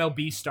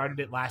 MLB started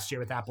it last year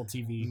with Apple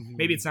TV. Mm-hmm.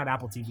 Maybe it's not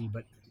Apple TV,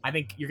 but I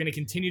think you're going to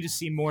continue to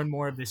see more and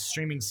more of this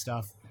streaming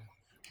stuff.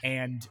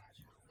 And,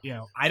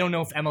 I don't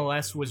know if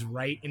MLS was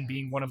right in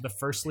being one of the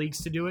first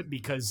leagues to do it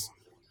because,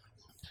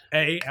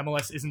 A,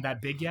 MLS isn't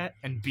that big yet,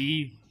 and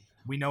B,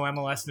 we know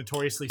MLS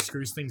notoriously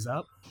screws things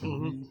up.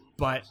 Mm-hmm.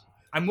 But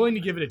I'm willing to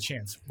give it a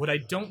chance. What I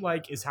don't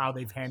like is how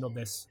they've handled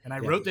this. And I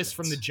wrote this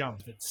from the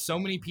jump that so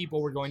many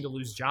people were going to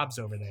lose jobs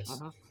over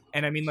this.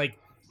 And I mean,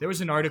 there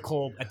was an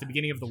article at the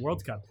beginning of the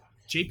World Cup.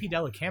 JP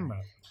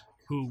Dellacamera,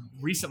 who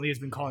recently has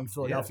been calling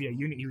Philadelphia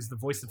Union, he was the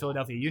voice of the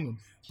Philadelphia Union,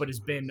 but has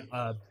been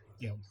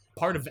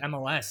part of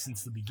MLS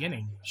since the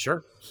beginning.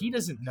 Sure. He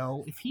doesn't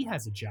know if he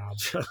has a job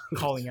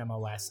calling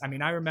MLS. I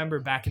mean, I remember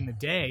back in the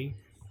day,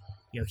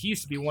 he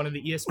used to be one of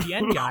the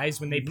ESPN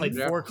guys when they played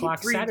 4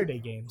 o'clock Saturday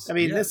games. I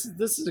mean, this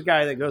is a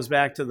guy that goes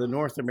back to the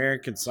North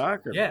American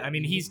soccer. Yeah, I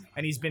mean he's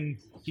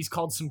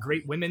called some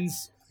great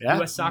women's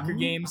U.S. soccer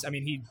games. I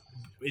mean he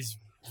is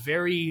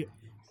very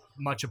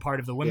much a part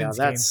of the women's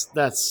game.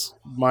 That's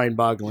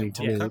mind-boggling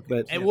to me.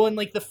 But And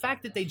the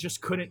fact that they just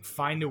couldn't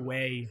find a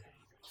way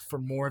for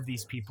more of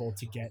these people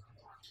to get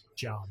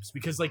jobs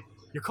because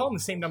you're calling the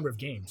same number of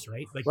games,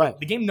 right? Right.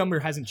 The game number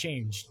hasn't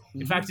changed.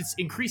 In fact, it's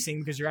increasing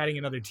because you're adding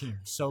another team.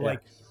 So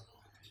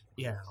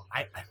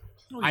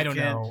I don't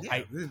know.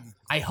 Yeah.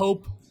 I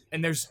hope,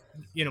 and there's,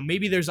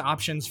 maybe there's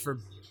options for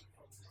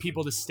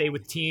people to stay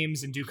with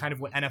teams and do kind of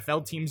what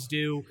NFL teams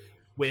do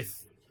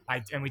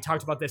and we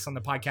talked about this on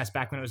the podcast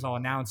back when it was all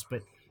announced,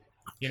 but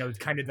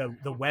kind of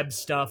the web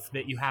stuff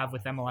that you have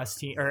with MLS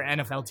team or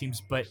NFL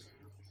teams. But,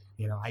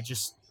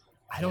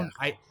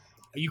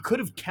 you could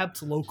have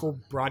kept local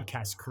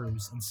broadcast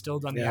crews and still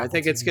done the I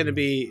think it's going to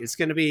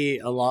be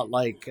a lot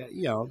like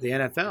the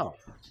NFL.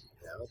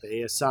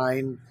 They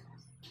assign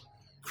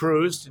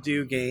crews to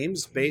do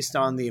games based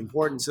on the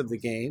importance of the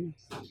game,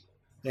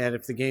 and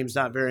if the game's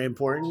not very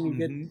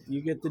important,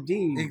 you get the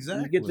D.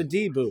 Exactly. You get the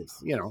D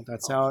booth.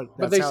 That's how.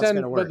 But That's how it's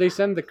going to work. But they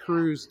send the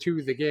crews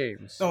to the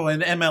games. Oh,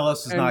 and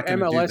MLS is not going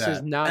to do that. MLS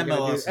is not going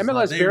to do. is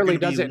MLS they're barely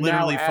gonna be does it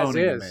now literally as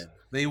phoning them is. in.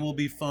 They will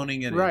be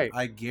phoning it Right. in.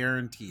 I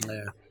guarantee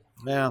it.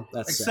 Yeah,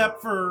 that's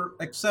Except for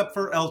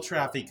El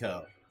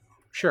Trafico.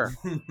 Sure.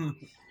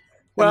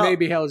 Well- And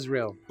maybe hell is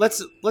real.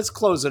 Let's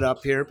close it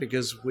up here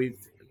because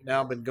we've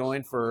now been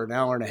going for an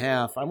hour and a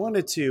half. I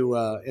wanted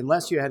to,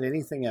 unless you had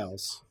anything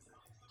else.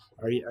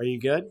 Are you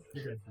good?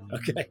 You're good.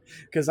 Okay,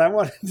 because I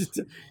wanted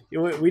to.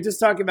 We just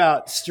talked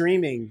about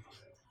streaming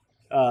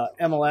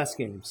MLS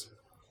games.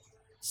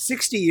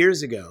 60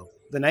 years ago,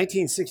 the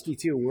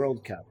 1962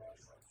 World Cup,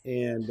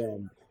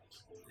 and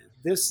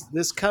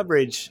this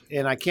coverage,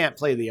 and I can't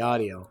play the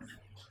audio,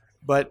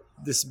 but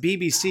this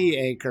BBC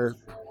anchor,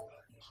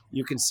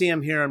 you can see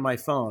him here on my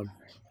phone.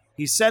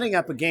 He's setting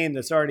up a game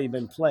that's already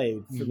been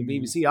played for the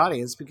BBC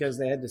audience because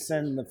they had to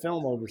send the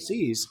film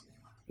overseas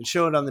and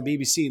show it on the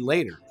BBC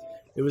later.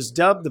 It was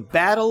dubbed the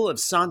Battle of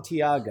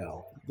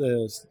Santiago.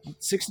 The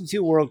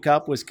 62 World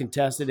Cup was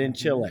contested in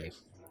Chile.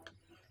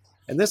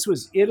 And this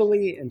was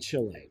Italy and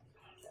Chile.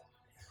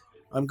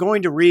 I'm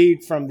going to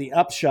read from the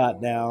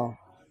upshot now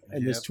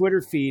in this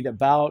Twitter feed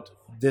about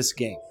this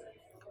game.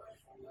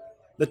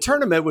 The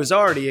tournament was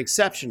already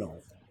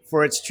exceptional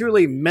for its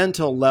truly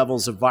mental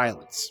levels of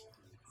violence.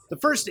 The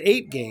first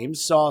 8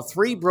 games saw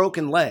 3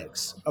 broken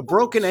legs, a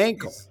broken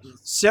ankle,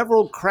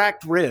 several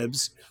cracked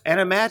ribs, and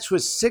a match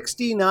with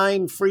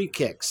 69 free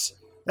kicks.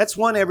 That's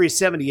one every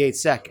 78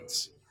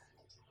 seconds.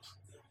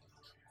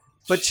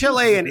 But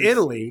Chile and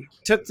Italy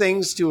took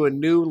things to a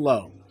new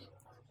low.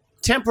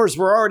 Tempers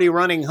were already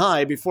running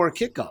high before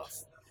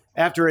kickoff,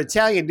 after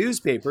Italian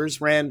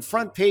newspapers ran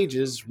front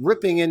pages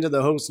ripping into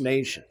the host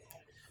nation.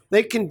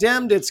 They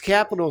condemned its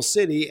capital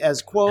city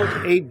as, quote,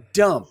 a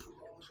dump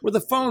where the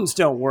phones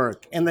don't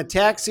work and the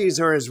taxis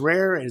are as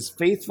rare as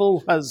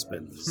faithful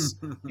husbands,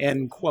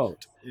 end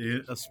quote.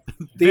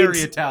 Very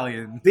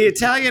Italian. The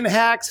Italian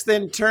hacks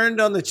then turned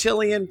on the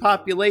Chilean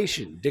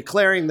population,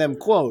 declaring them,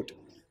 quote,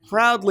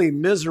 proudly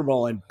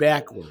miserable and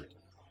backward,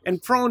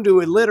 and prone to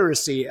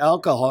illiteracy,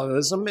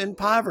 alcoholism, and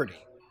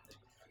poverty.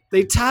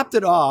 They topped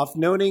it off,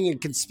 noting a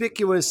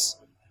conspicuous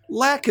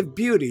lack of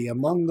beauty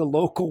among the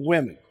local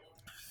women.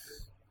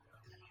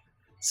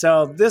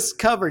 So this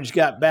coverage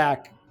got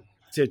back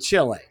to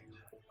Chile.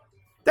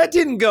 That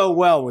didn't go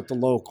well with the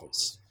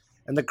locals,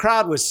 and the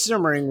crowd was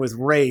simmering with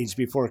rage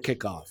before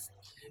kickoff.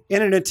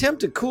 In an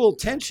attempt to cool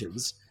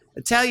tensions,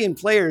 Italian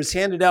players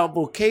handed out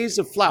bouquets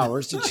of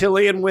flowers to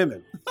Chilean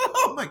women.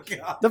 Oh, my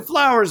God. The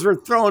flowers were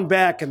thrown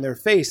back in their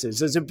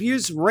faces as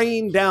abuse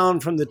rained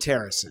down from the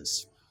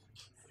terraces.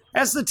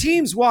 As the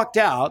teams walked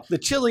out, the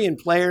Chilean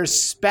players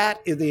spat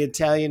in the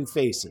Italian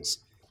faces,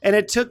 and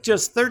it took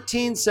just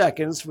 13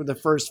 seconds for the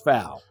first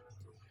foul.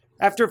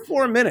 After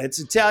 4 minutes,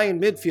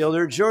 Italian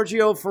midfielder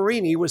Giorgio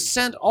Farini was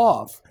sent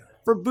off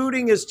for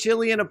booting his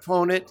Chilean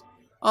opponent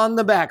on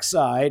the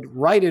backside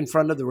right in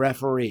front of the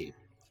referee.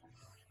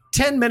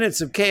 10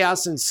 minutes of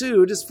chaos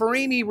ensued as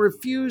Farini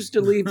refused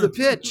to leave the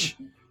pitch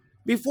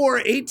before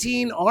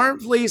 18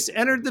 armed police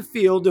entered the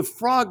field to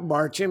frog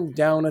march him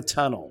down a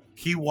tunnel.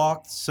 He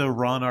walked so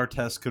Ron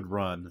Artest could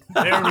run.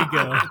 There we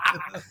go.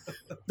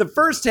 The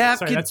first half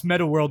Sorry, that's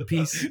Meta World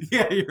Peace.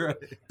 Yeah, you're right.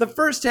 The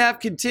first half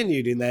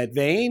continued in that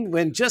vein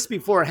when just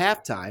before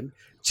halftime,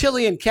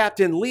 Chilean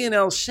captain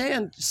Lionel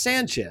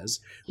Sanchez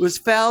was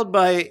fouled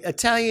by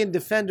Italian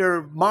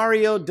defender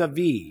Mario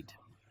David.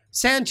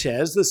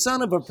 Sanchez, the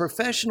son of a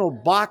professional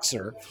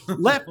boxer,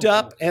 leapt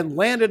up and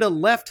landed a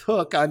left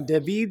hook on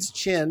David's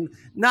chin,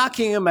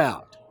 knocking him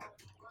out.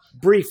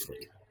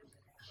 Briefly.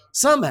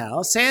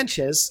 Somehow,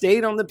 Sanchez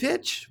stayed on the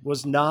pitch,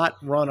 was not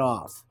run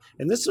off.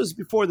 And this was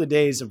before the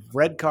days of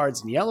red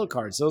cards and yellow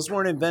cards. Those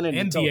weren't invented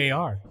And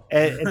DAR.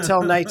 until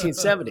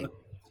 1970.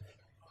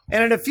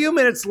 And a few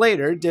minutes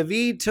later,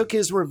 David took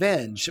his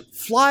revenge,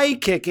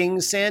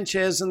 fly-kicking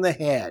Sanchez in the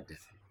head.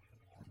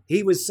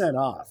 He was sent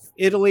off.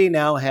 Italy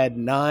now had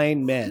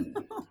 9 men.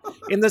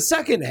 In the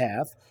second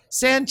half,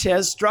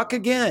 Sanchez struck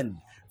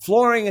again,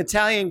 flooring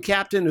Italian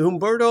captain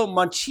Humberto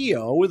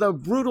Macchio with a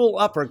brutal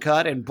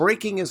uppercut and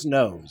breaking his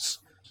nose.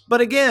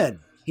 But again,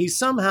 he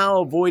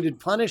somehow avoided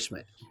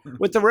punishment,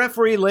 with the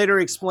referee later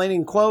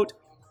explaining, quote,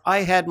 I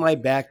had my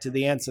back to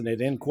the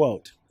incident, end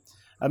quote.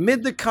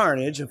 Amid the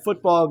carnage, a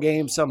football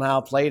game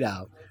somehow played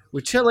out,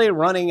 with Chile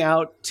running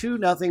out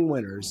 2-0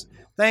 winners,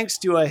 thanks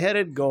to a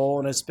headed goal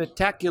and a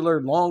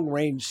spectacular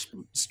long-range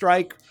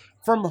strike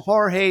from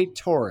Jorge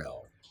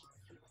Torrell.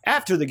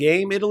 After the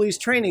game, Italy's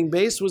training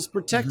base was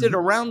protected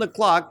around the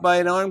clock by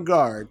an armed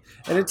guard,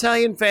 and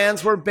Italian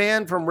fans were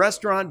banned from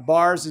restaurant,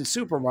 bars, and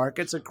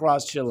supermarkets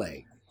across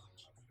Chile.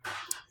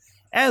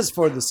 As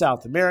for the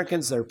South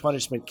Americans, their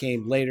punishment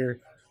came later.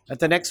 At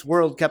the next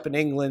World Cup in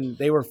England,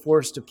 they were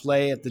forced to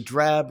play at the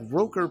drab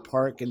Roker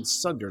Park in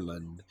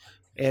Sunderland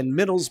and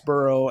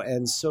Middlesbrough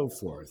and so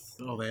forth.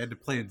 Oh, they had to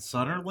play in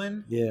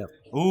Sunderland? Yeah.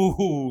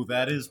 Ooh,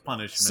 that is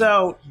punishment.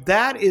 So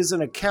that is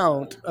an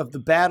account of the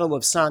Battle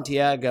of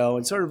Santiago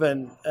and sort of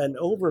an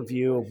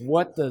overview of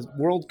what the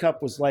World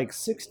Cup was like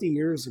 60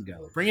 years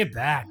ago. Bring it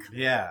back.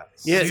 Yeah.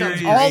 Yeah,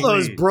 seriously. all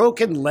those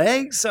broken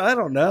legs. I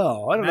don't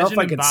know. I don't know if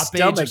I could Mbappe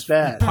stomach just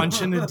that.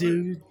 punching a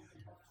dude.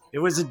 It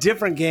was a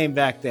different game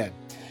back then.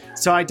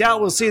 So I doubt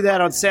we'll see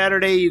that on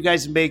Saturday. You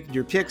guys make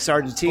your picks.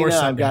 Argentina. Or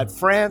Sunday. I've got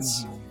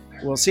France.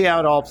 We'll see how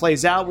it all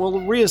plays out.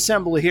 We'll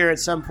reassemble here at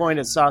some point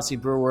at Saucy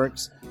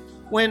Brewworks.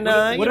 When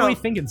What are we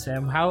thinking,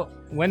 Sam?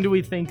 When do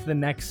we think the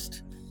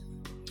next?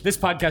 This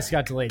podcast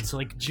got delayed, so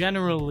like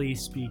generally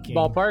speaking,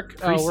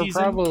 Ballpark. We're preseason?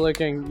 probably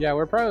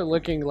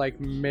looking like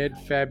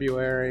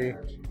mid-February.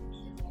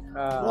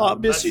 Well, I'll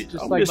miss you.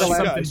 just I'll like miss the you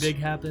last- something guys. big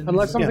happens.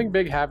 Unless something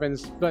big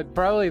happens, but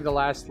probably the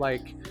last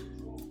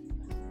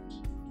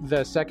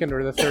the second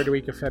or the third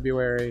week of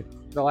February,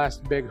 the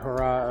last big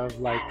hurrah of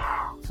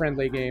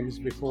friendly games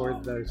before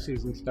the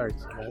season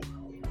starts. But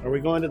Are we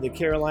going to the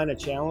Carolina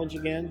Challenge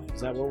again? Is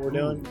that what we're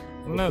doing? I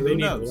don't know. Who They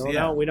need, knows? We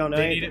don't know. We don't know.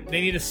 they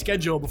need a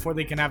schedule before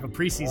they can have a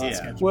preseason Yeah.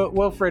 schedule.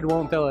 Wilfred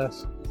won't tell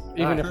us,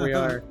 even if we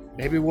are.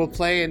 Maybe we'll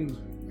play in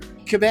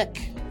Quebec.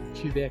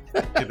 Quebec.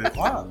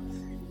 Wow.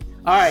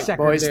 All right,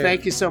 Second boys. there.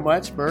 Thank you so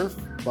much, Murph,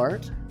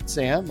 Bart,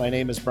 Sam. My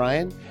name is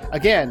Brian.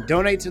 Again,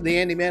 donate to the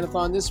Andy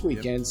Manathon this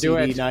weekend. Do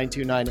it.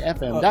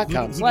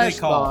 CD929fm.com who do they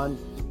call? /bond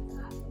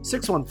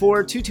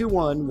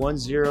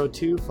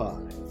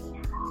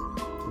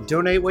 614-221-1025.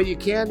 Donate what you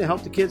can to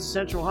help the kids of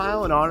Central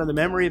Ohio and honor the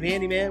memory of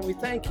Andy Man. We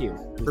thank you. We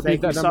Repeat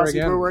thank that you, number Saucy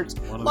again. Brewworks.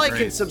 One of the Like and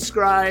greats.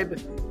 subscribe.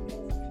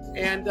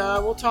 And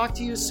we'll talk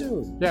to you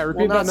soon. Yeah,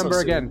 repeat Well, that not so number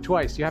soon. again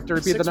twice. You have to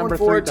repeat the number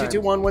 3 times.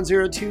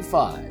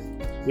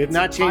 614-221-1025. We have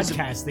not changed it.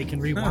 Podcast, they can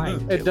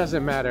rewind. It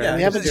doesn't matter. Yeah,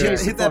 We haven't hit,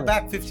 changed hit the that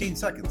format. back 15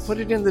 seconds. Put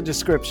it in the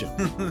description.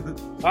 All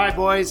right,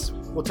 boys.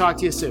 We'll talk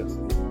to you soon.